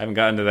like, I haven't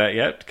gotten to that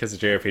yet because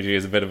the JRPG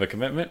is a bit of a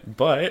commitment,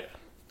 but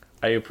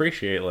I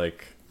appreciate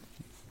like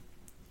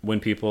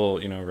when people,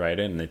 write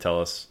in and they tell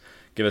us,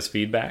 give us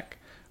feedback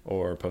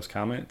or post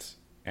comments.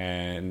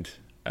 And,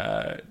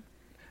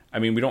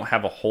 we don't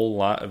have a whole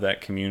lot of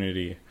that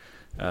community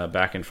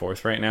back and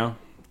forth right now,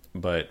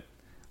 but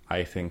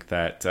I think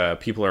that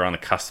people are on the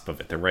cusp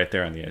of it. They're right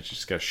there on the edge. You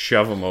just gotta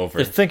shove them over.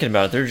 They're thinking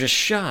about it. They're just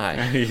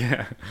shy.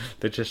 Yeah,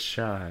 they're just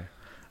shy.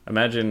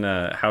 Imagine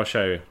how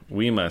shy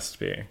we must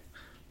be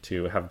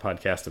to have a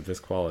podcast of this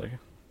quality.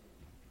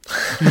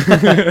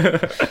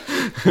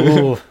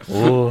 Ooh.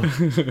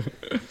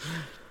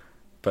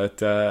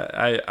 But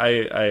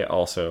I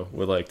also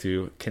would like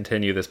to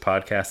continue this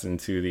podcast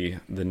into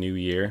the new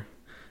year.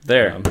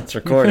 There, it's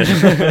recorded.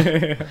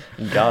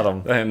 Got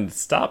him. And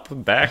stop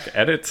back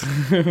edit.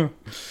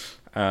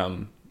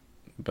 But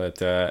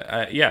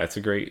it's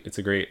a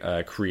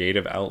great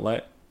creative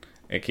outlet.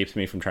 It keeps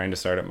me from trying to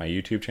start up my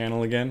YouTube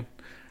channel again,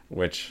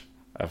 which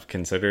I've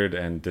considered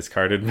and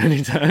discarded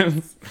many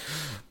times.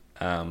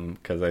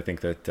 Because I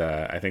think that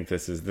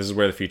this is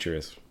where the future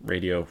is.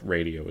 Radio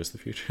is the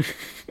future.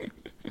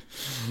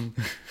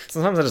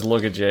 Sometimes I just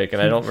look at Jake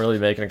and I don't really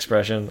make an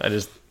expression. I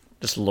just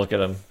look at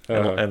him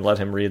and let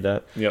him read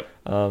that. Yep.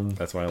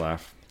 That's why I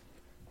laugh.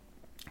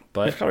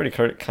 But we've already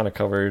kind of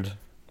covered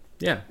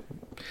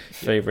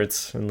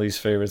favorites and least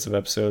favorites of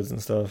episodes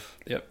and stuff.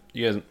 Yep.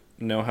 You guys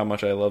know how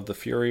much I love the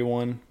Fury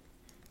one.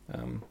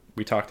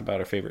 We talked about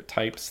our favorite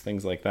types,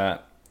 things like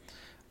that.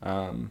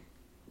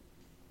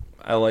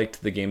 I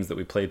liked the games that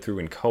we played through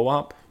in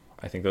co-op.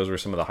 I think those were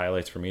some of the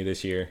highlights for me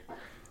this year.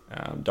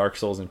 Dark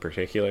Souls in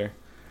particular.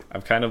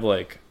 I've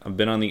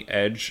been on the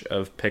edge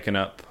of picking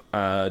up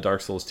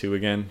Dark Souls 2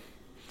 again.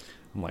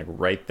 I'm like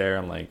right there.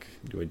 I'm like,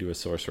 do I do a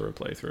sorcerer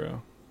playthrough?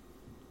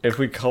 If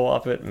we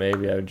co-op it,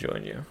 maybe I would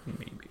join you.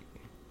 Maybe.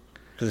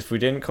 Because if we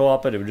didn't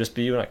co-op it, it would just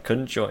be you and I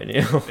couldn't join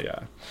you.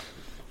 Yeah.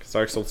 Because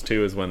Dark Souls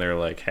 2 is when they're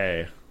like,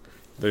 hey,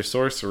 there's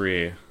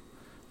sorcery,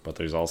 but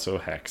there's also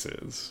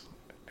hexes.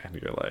 And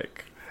you're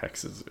like,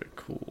 hexes are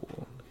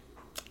cool.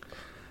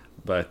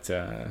 But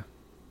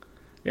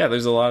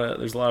there's a lot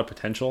of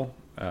potential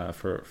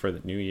for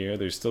the new year.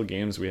 There's still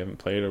games we haven't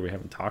played or we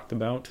haven't talked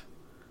about,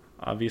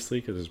 obviously,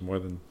 because there's more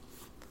than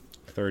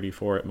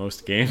 34 at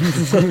most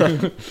games.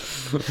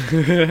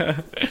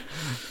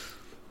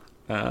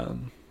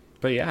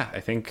 But yeah, I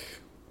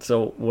think.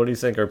 So, what do you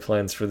think our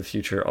plans for the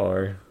future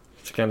are?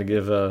 To kind of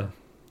give the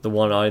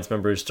one audience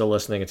member who's still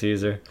listening a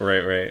teaser.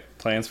 Right.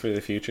 Plans for the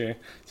future.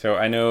 So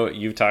I know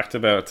you've talked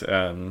about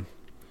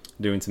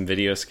doing some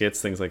video skits,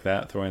 things like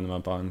that, throwing them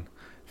up on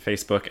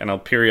Facebook, and I'll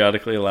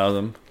periodically allow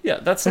them. Yeah,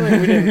 that's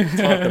something we didn't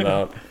talk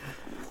about.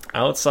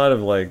 Outside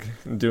of like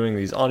doing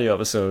these audio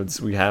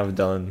episodes, we have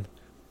done,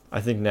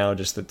 I think now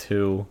just the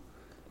two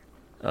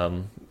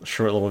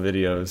short little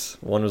videos.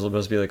 One was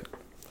supposed to be like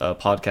a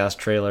podcast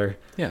trailer.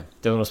 Yeah.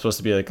 The other one was supposed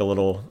to be like a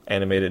little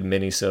animated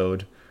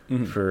mini-sode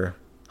for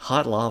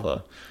Hot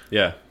Lava.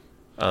 Yeah.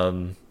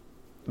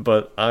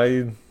 But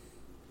I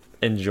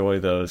enjoy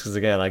those because,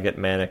 again, I get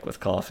manic with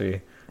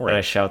coffee. Right. And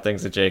I shout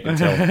things at Jake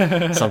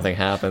until something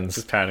happens.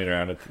 Just pounding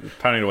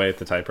away at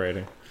the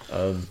typewriter.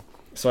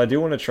 So I do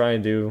want to try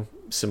and do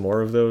some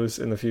more of those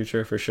in the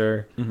future for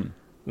sure. Mm-hmm.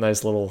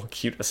 Nice little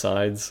cute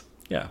asides.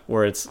 Yeah.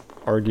 Where it's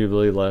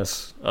arguably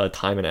less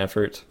time and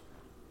effort.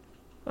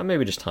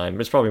 Maybe just time,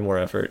 but it's probably more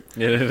effort.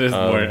 It is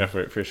more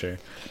effort for sure.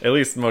 At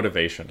least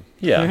motivation.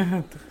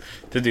 Yeah.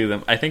 To do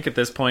them. I think at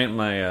this point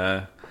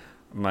my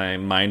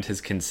mind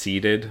has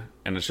conceded,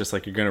 and it's just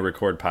like, you're going to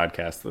record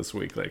podcasts this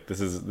week. Like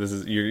this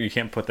is you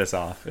can't put this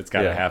off. It's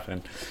got to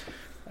happen.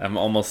 I'm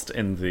almost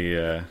in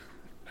the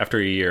after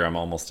a year. I'm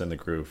almost in the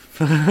groove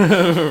for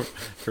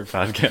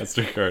podcast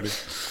recording.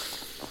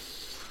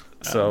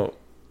 So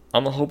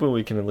I'm hoping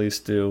we can at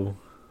least do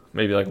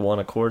maybe like one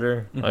a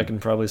quarter. Mm-hmm. I can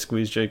probably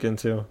squeeze Jake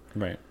into.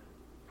 Right.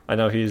 I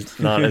know he's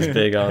not as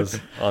big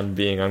on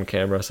being on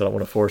camera, so I don't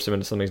want to force him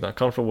into something he's not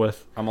comfortable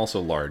with. I'm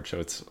also large, so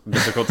it's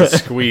difficult to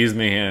squeeze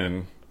me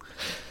in.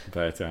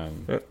 But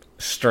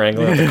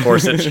strangling the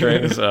corset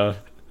strings.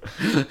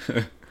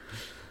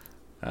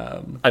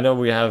 I know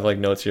we have like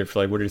notes here for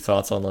like, what are your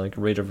thoughts on like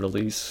rate of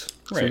release?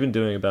 So we've been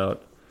doing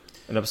about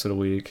an episode a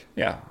week.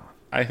 Yeah.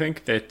 I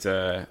think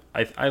that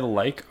I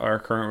like our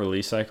current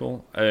release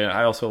cycle.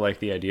 I also like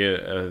the idea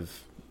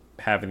of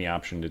having the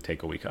option to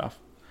take a week off.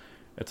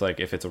 It's like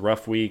if it's a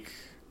rough week,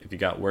 if you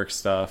got work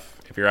stuff,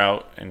 if you're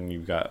out and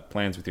you've got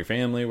plans with your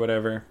family,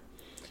 whatever,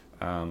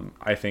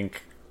 I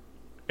think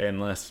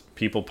unless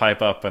people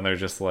pipe up and they're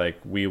just like,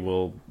 we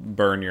will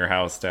burn your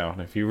house down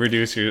if you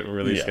reduce your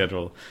release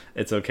schedule,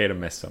 it's okay to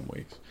miss some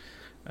weeks.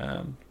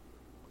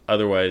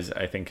 Otherwise,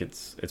 I think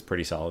it's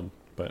pretty solid.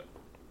 But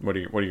what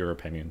are your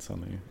opinions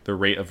on the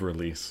rate of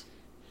release?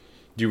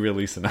 Do you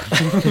release enough?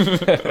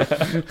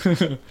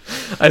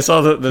 I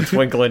saw the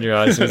twinkle in your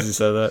eyes as soon as you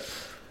said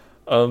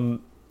that.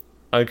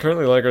 I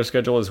currently like our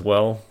schedule as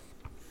well.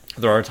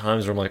 There are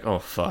times where I'm like, oh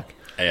fuck,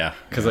 yeah,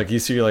 because like you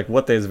see like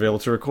what day is available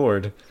to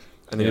record,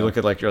 and then you look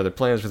at like your other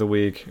plans for the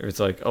week, or it's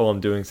like, oh, I'm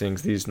doing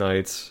things these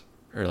nights,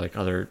 or like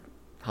other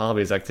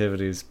hobbies,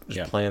 activities,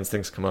 just plans,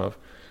 things come up.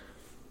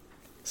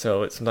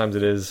 So sometimes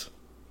it is.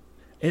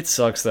 It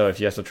sucks though if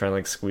you have to try and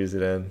like squeeze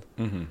it in.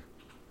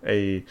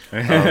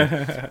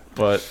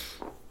 But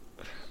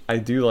I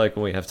do like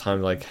when we have time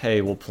to like,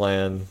 hey, we'll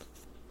plan,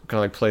 kind of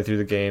like play through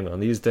the game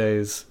on these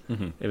days,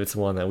 if it's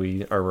one that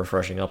we are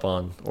refreshing up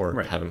on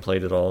or haven't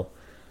played at all,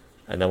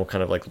 and then we'll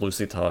kind of like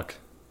loosely talk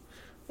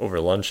over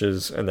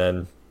lunches, and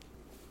then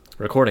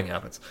recording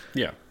happens.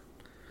 Yeah.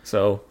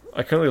 So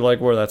I currently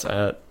like where that's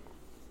at,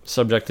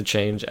 subject to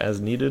change as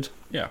needed.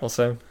 Yeah, I'll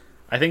say.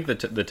 I think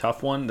the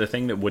tough one, the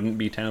thing that wouldn't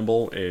be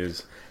tenable,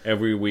 is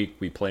every week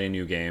we play a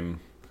new game.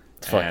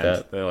 Fuck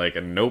that. They're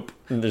like, nope.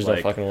 There's no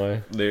fucking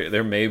way.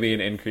 There may be an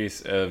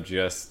increase of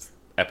just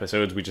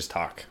episodes we just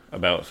talk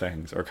about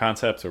things or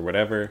concepts or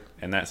whatever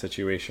in that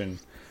situation,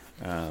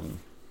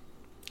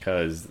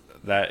 because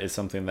that is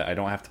something that I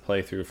don't have to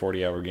play through a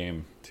 40-hour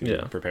game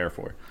to prepare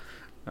for.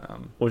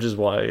 Which is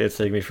why it's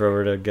taking me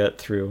forever to get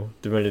through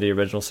Divinity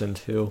Original Sin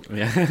 2.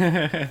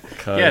 Yeah,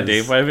 yeah,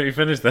 Dave, why haven't you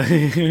finished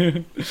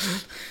that?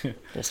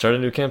 We'll start a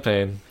new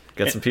campaign,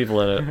 get some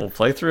people in it, we'll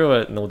play through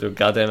it, and then we'll do a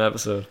goddamn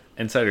episode.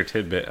 Insider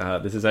tidbit,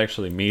 this is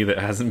actually me that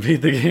hasn't beat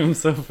the game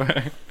so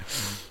far.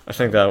 I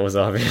think that was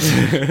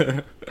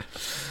obvious.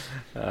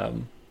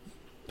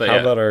 But how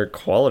about our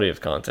quality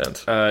of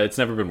content? It's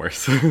never been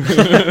worse.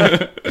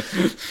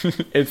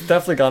 It's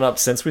definitely gone up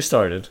since we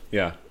started.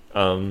 Yeah.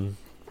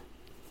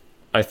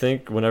 I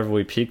think whenever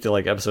we peaked at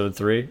like episode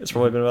 3, it's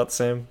probably been about the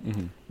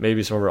same.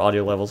 Maybe some of our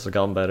audio levels have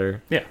gotten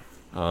better. Yeah.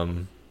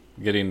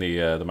 Getting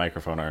the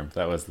microphone arm,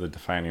 that was the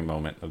defining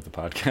moment of the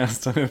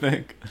podcast, I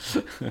think.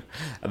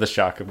 The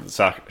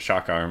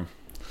shock arm.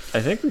 I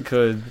think we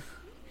could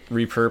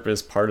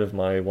repurpose part of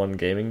my one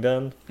gaming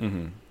den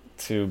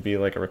to be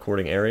like a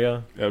recording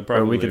area.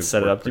 Or we could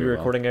set it up to be a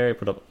recording area,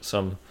 put up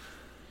some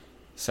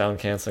sound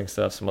canceling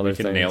stuff, some other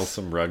things. We can nail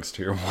some rugs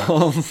to your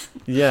walls.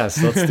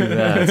 Yes, let's do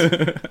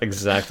that.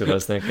 Exactly what I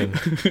was thinking.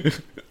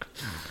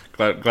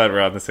 Glad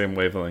we're on the same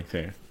wavelength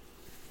here.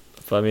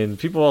 But I mean,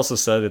 people also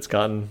said it's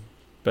gotten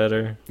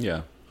better.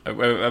 Yeah,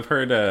 I've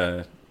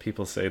heard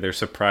people say they're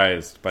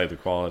surprised by the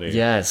quality.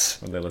 Yes,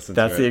 when they listen.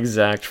 That's the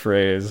exact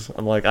phrase.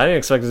 I'm like, I didn't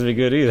expect this to be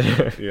good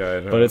either. Yeah, I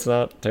know. But it's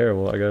not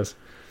terrible, I guess.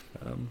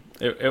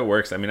 It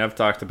works. I mean, I've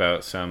talked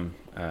about some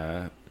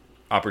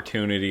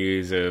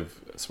opportunities of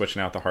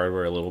switching out the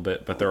hardware a little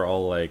bit, but they're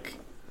all like,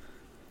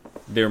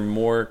 they're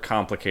more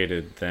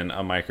complicated than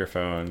a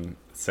microphone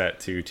set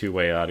to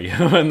two-way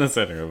audio in the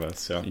center of us.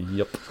 So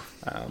yep.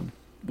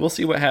 We'll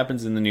see what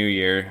happens in the new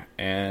year,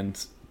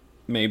 and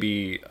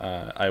maybe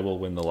I will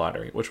win the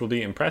lottery, which will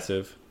be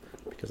impressive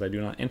because I do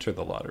not enter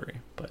the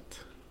lottery, but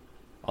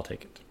I'll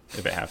take it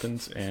if it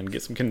happens and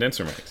get some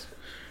condenser mics.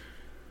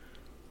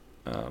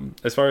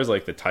 As far as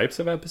like the types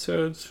of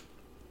episodes,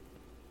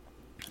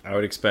 I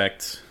would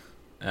expect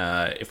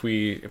if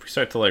we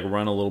start to like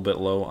run a little bit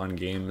low on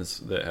games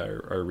that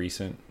are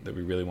recent that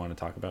we really want to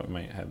talk about, we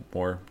might have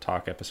more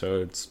talk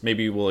episodes.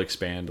 Maybe we'll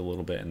expand a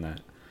little bit in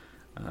that,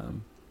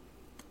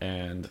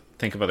 and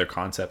think of other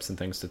concepts and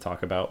things to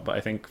talk about. But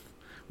I think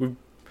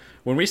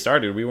when we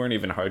started, we weren't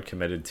even hard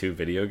committed to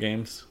video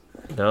games.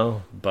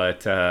 No,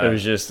 but it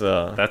was just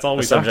that's all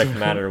we subject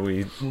matter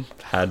we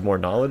had more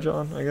knowledge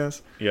on, I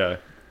guess. Yeah,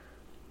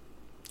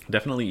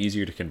 definitely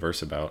easier to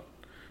converse about.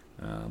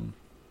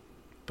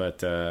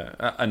 But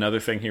another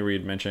thing here we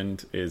had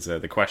mentioned is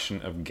the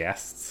question of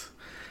guests,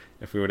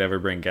 if we would ever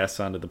bring guests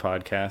onto the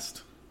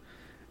podcast.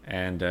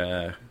 And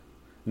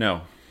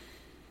no,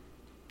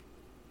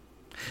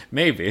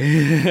 maybe.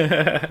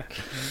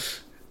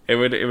 It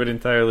would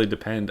entirely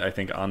depend, I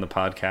think, on the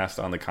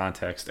podcast, on the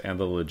context, and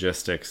the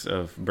logistics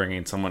of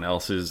bringing someone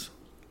else's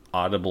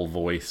audible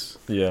voice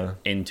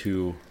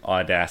into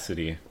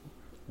Audacity,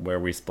 where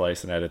we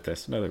splice and edit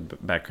this. Another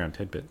background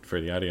tidbit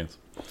for the audience.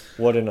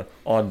 What an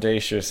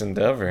audacious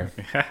endeavor.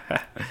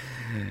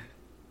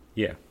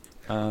 Yeah.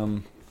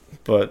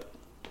 But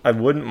I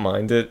wouldn't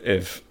mind it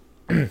if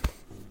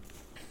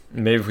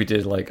maybe if we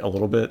did like a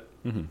little bit.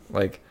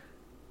 Like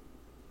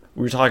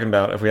we were talking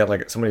about if we had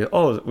like somebody,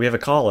 we have a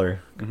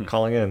caller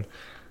calling in,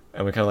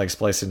 and we kind of like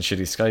splice in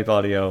shitty Skype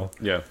audio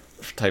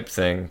type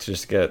thing to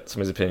just get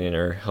somebody's opinion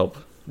or help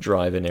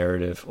drive a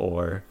narrative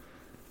or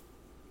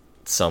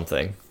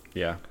something.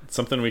 Yeah,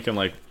 something we can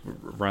like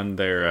run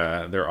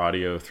their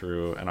audio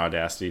through an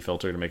Audacity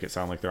filter to make it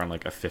sound like they're on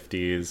like a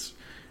 50s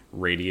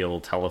radial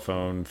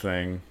telephone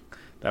thing.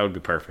 That would be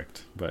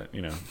perfect, but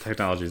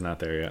technology's not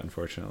there yet,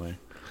 unfortunately.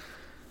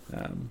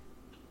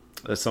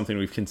 That's something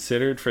we've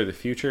considered for the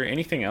future.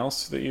 Anything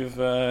else that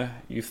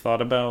you've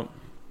thought about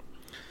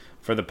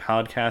for the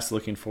podcast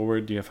looking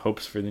forward? Do you have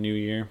hopes for the new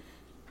year?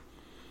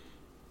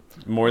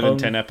 More than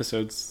 10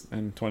 episodes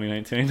in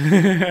 2019?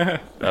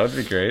 That would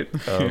be great.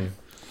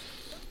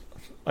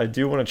 I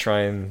do want to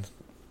try and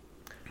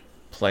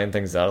plan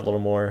things out a little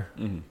more.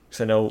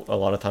 Because I know a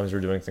lot of times we're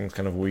doing things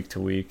kind of week to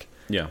week.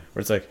 Yeah.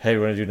 Where it's like, hey,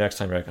 we're going to do next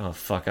time. You're like, oh,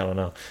 fuck, I don't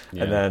know.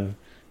 Yeah. And then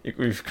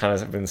we've kind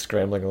of been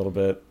scrambling a little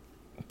bit.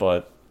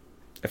 But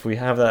if we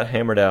have that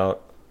hammered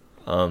out,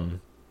 I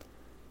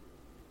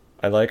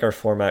like our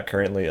format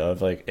currently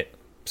of like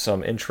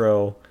some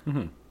intro,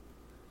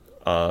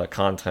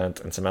 content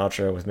and some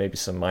outro with maybe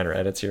some minor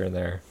edits here and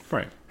there.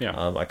 Right.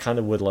 Yeah. I kind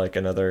of would like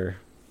another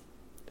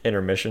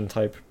intermission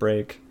type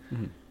break,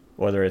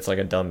 whether it's like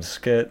a dumb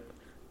skit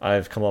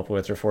I've come up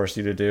with or forced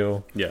you to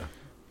do,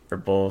 or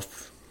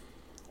both,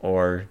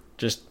 or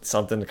just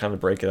something to kind of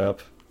break it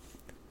up,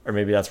 or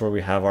maybe that's where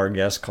we have our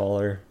guest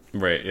caller,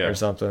 right? Yeah, or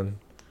something.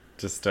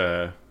 Just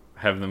have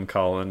them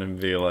call in and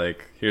be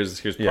like, here's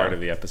part of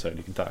the episode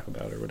you can talk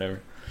about or whatever.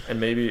 And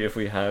maybe if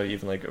we have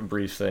even like a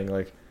brief thing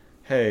like,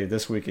 hey,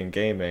 this week in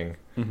gaming,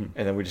 and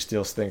then we just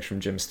steal things from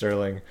Jim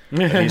Sterling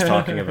that he's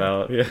talking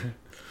about.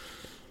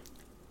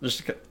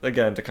 Just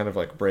again to kind of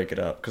like break it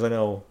up, because I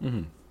know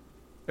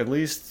at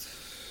least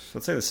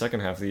let's say the second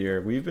half of the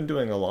year we've been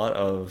doing a lot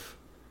of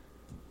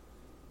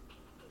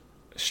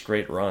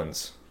straight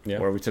runs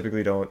where we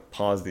typically don't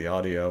pause the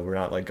audio. We're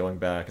not like going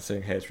back and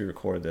saying, hey, let's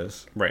re-record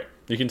this. Right.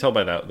 You can tell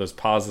by those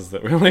pauses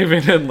that we're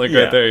leaving in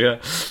right there.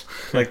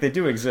 Like they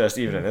do exist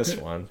even in this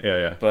one.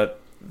 Yeah.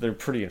 But they're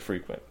pretty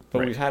infrequent.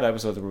 But we've had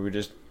episodes where we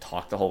just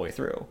talk the whole way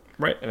through.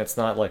 Right. And it's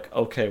not like,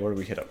 okay, what do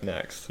we hit up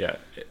next? Yeah.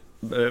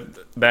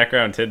 The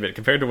background tidbit,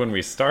 compared to when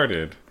we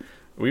started,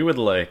 we would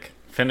like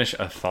finish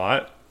a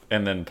thought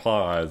and then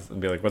pause and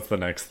be like, what's the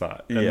next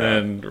thought?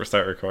 And then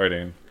start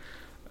recording.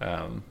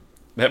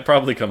 That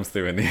probably comes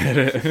through in the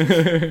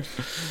edit.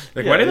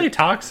 Why do they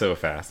talk so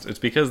fast? It's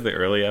because the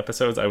early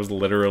episodes I was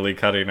literally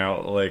cutting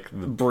out like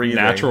the breathing,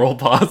 natural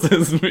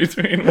pauses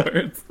between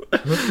words.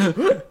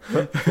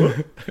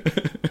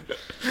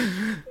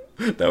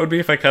 That would be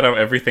if I cut out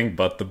everything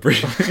but the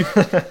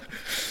breathing.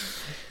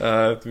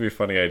 It'd be a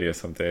funny idea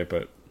someday,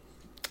 but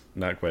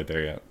not quite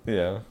there yet.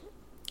 Yeah.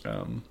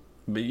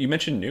 But you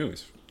mentioned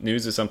news.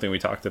 News is something we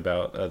talked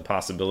about, the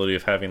possibility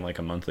of having like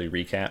a monthly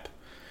recap.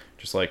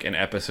 Just like an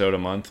episode a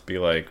month, be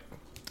like,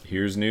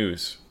 here's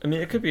news. I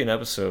mean, it could be an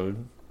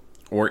episode.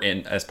 Or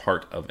as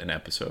part of an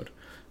episode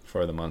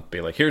for the month.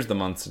 Be like, here's the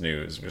month's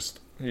news.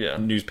 Just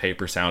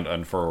newspaper sound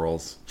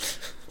unfurls.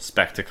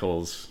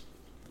 Spectacles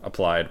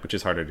applied, which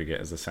is harder to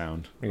get as a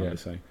sound,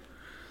 obviously.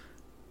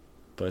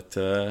 But,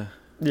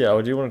 yeah,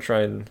 I do want to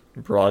try and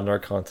broaden our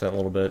content a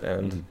little bit.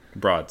 And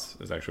broads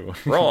is actually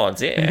what.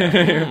 Broads,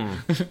 yeah.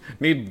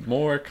 Need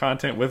more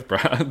content with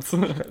broads.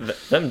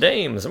 Them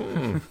dames.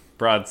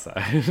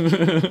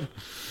 Broadside.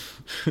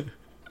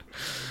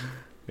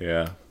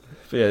 Yeah.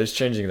 But yeah, just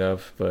changing it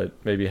up, but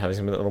maybe having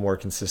something a little more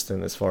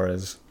consistent as far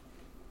as...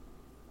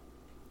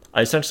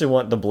 I essentially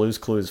want the Blue's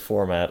Clues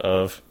format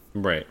of...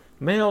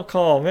 Mail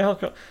call.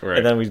 Right.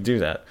 And then we do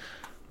that.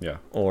 Yeah.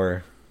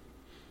 Or...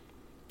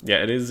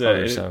 Yeah, it is...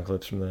 other sound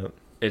clips from that.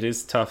 It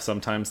is tough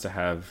sometimes to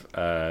have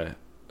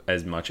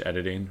as much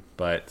editing,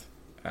 but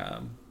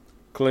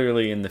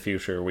clearly in the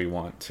future we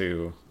want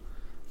to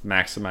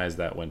maximize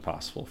that when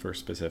possible for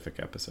specific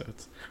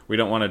episodes. We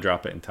don't want to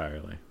drop it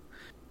entirely.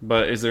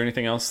 But is there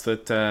anything else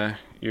that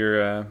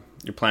you're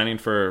planning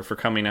for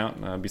coming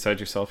out besides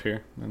yourself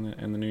here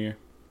in the new year?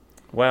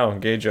 Wow,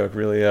 gay joke,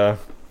 really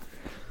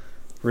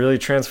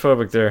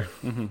transphobic there.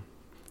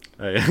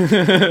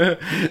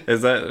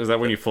 Is that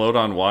when you float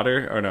on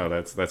water? Or no,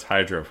 that's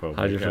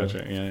hydrophobic.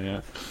 Gotcha.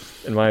 Yeah.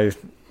 And my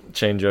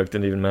chain joke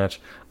didn't even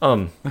match.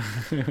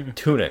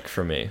 Tunic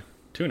for me.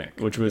 Tunic,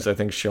 which was I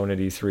think shown at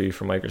E3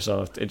 for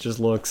Microsoft. It just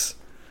looks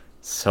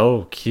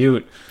so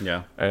cute.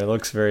 Yeah, and it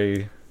looks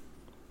very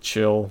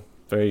chill,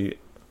 very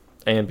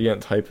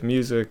ambient type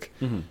music.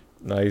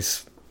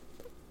 Nice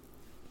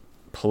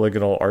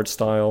polygonal art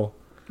style.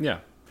 Yeah,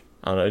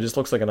 I don't know. It just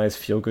looks like a nice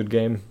feel good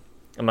game.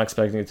 I'm not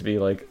expecting it to be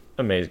like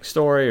amazing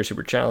story or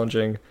super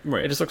challenging.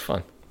 Right, it just looks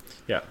fun.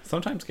 Yeah,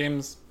 sometimes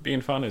games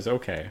being fun is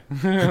okay.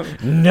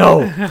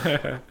 No.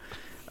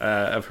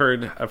 I've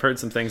heard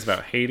some things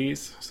about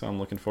Hades, so I'm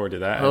looking forward to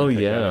that. Oh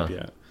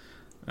yeah.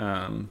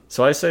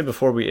 So I say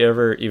before we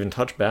ever even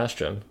touch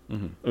Bastion,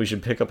 we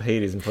should pick up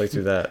Hades and play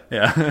through that.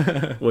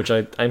 Yeah. Which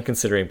I'm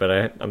considering,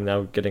 but I'm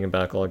now getting a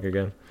backlog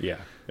again. Yeah.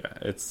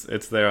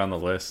 It's there on the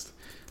list.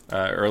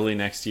 Early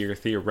next year,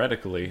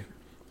 theoretically,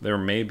 there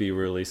may be a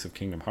release of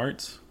Kingdom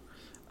Hearts,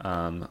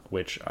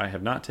 which I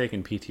have not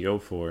taken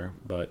PTO for,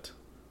 but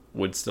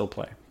would still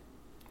play.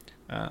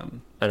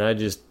 And I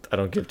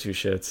don't give two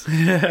shits,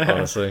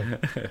 honestly.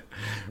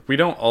 We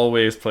don't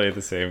always play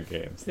the same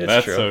games. It's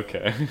That's true.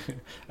 okay.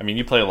 I mean,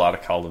 you play a lot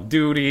of Call of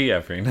Duty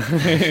every night.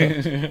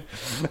 I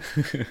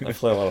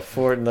play a lot of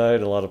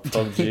Fortnite, a lot of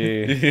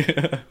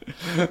PUBG.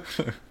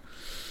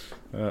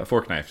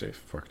 Fork knife, Dave.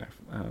 Fork knife.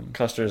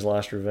 Custer's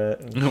Last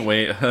Revenge.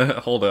 Wait,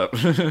 hold up.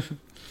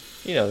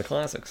 You know, the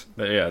classics.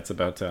 Yeah, it's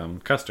about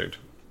custard.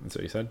 That's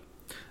what you said.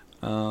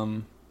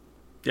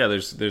 Yeah,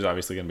 there's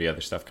obviously going to be other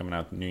stuff coming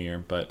out in the new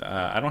year, but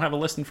I don't have a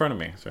list in front of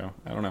me, so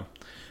I don't know.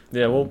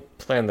 Yeah, we'll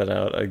plan that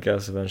out, I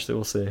guess, eventually.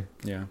 We'll see.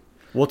 Yeah.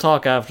 We'll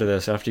talk after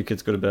this, after you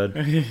kids go to bed.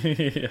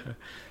 Yeah.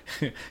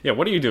 Yeah,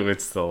 what are you doing?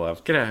 It's still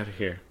up. Get out of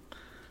here.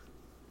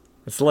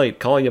 It's late.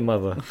 Call your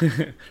mother.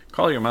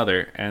 Call your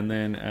mother, and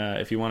then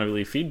if you want to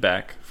leave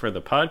feedback for the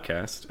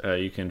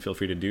podcast, you can feel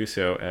free to do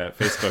so at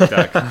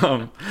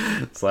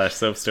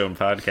facebook.com/soapstone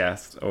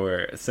podcast,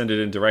 or send it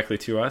in directly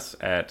to us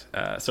at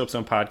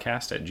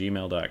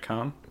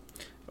soapstonepodcast@gmail.com.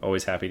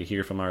 Always happy to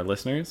hear from our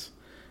listeners.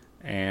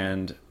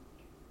 And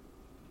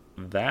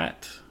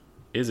that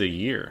is a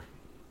year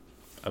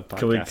of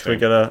podcasting. Can we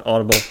get an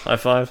audible high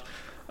five?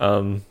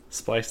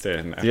 Spliced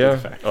in after Yeah, the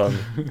fact.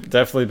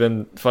 definitely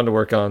been fun to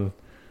work on.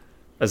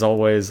 As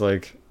always,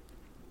 like,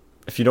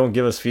 if you don't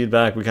give us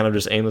feedback, we kind of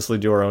just aimlessly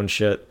do our own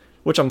shit,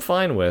 which I'm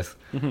fine with,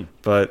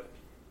 but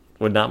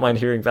would not mind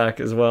hearing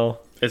back as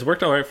well. It's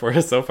worked all right for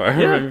us so far.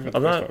 Yeah,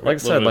 I'm not, like I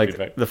said,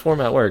 like, the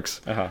format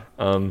works.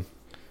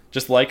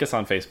 Just like us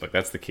on Facebook.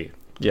 That's the key.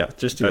 Yeah,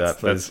 just do that,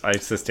 please. I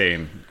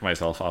sustain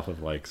myself off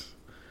of likes.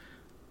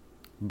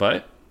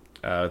 But,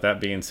 with that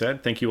being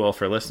said, thank you all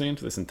for listening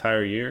to this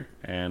entire year,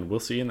 and we'll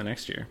see you in the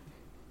next year.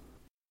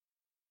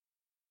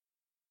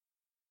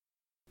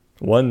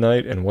 One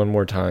night and one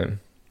more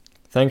time.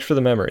 Thanks for the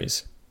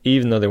memories,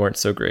 even though they weren't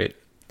so great.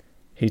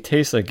 He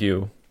tastes like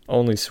you,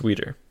 only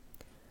sweeter.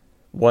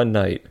 One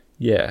night,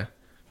 yeah,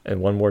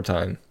 and one more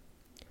time.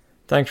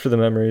 Thanks for the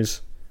memories.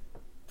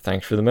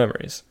 Thanks for the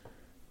memories.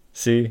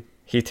 See,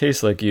 he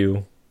tastes like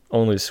you,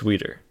 only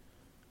sweeter.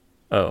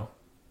 Oh.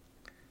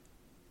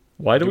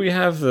 Why do we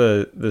have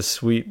the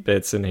sweet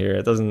bits in here?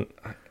 It doesn't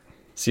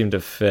seem to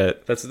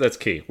fit. That's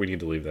key. We need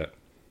to leave that.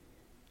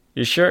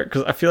 You sure?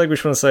 Because I feel like we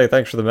should want to say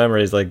thanks for the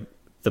memories, like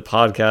the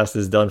podcast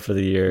is done for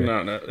the year.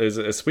 No, it's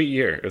a sweet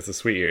year. It's a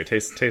sweet year. It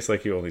tastes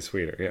like you, only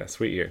sweeter. Yeah,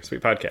 sweet year.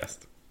 Sweet podcast.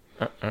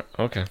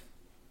 Okay.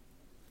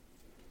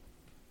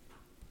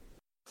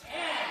 10, 9,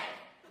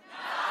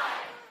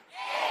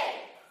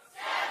 8,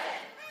 7,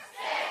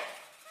 6,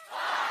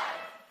 5,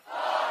 4,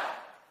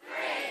 3,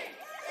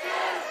 2.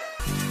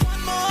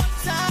 One more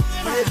time,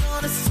 we're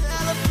gonna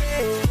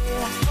celebrate.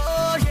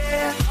 Oh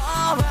yeah,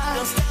 alright.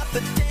 Don't stop the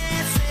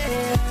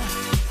dancing.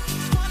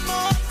 One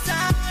more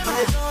time,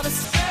 we're gonna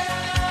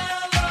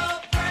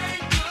celebrate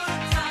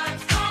good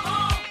times. Come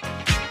on,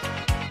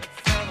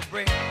 let's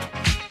celebrate.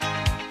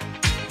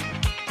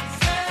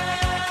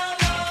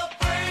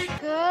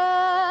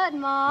 Good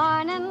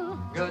morning.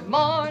 Good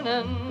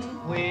morning.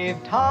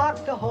 We've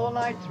talked the whole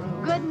night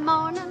through. Good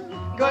morning.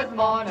 Good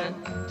morning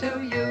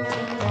to you.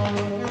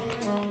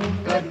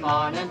 Good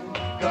morning.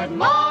 Good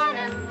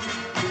morning.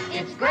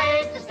 It's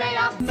great to stay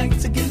up.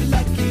 Nights to get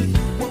lucky.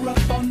 We're up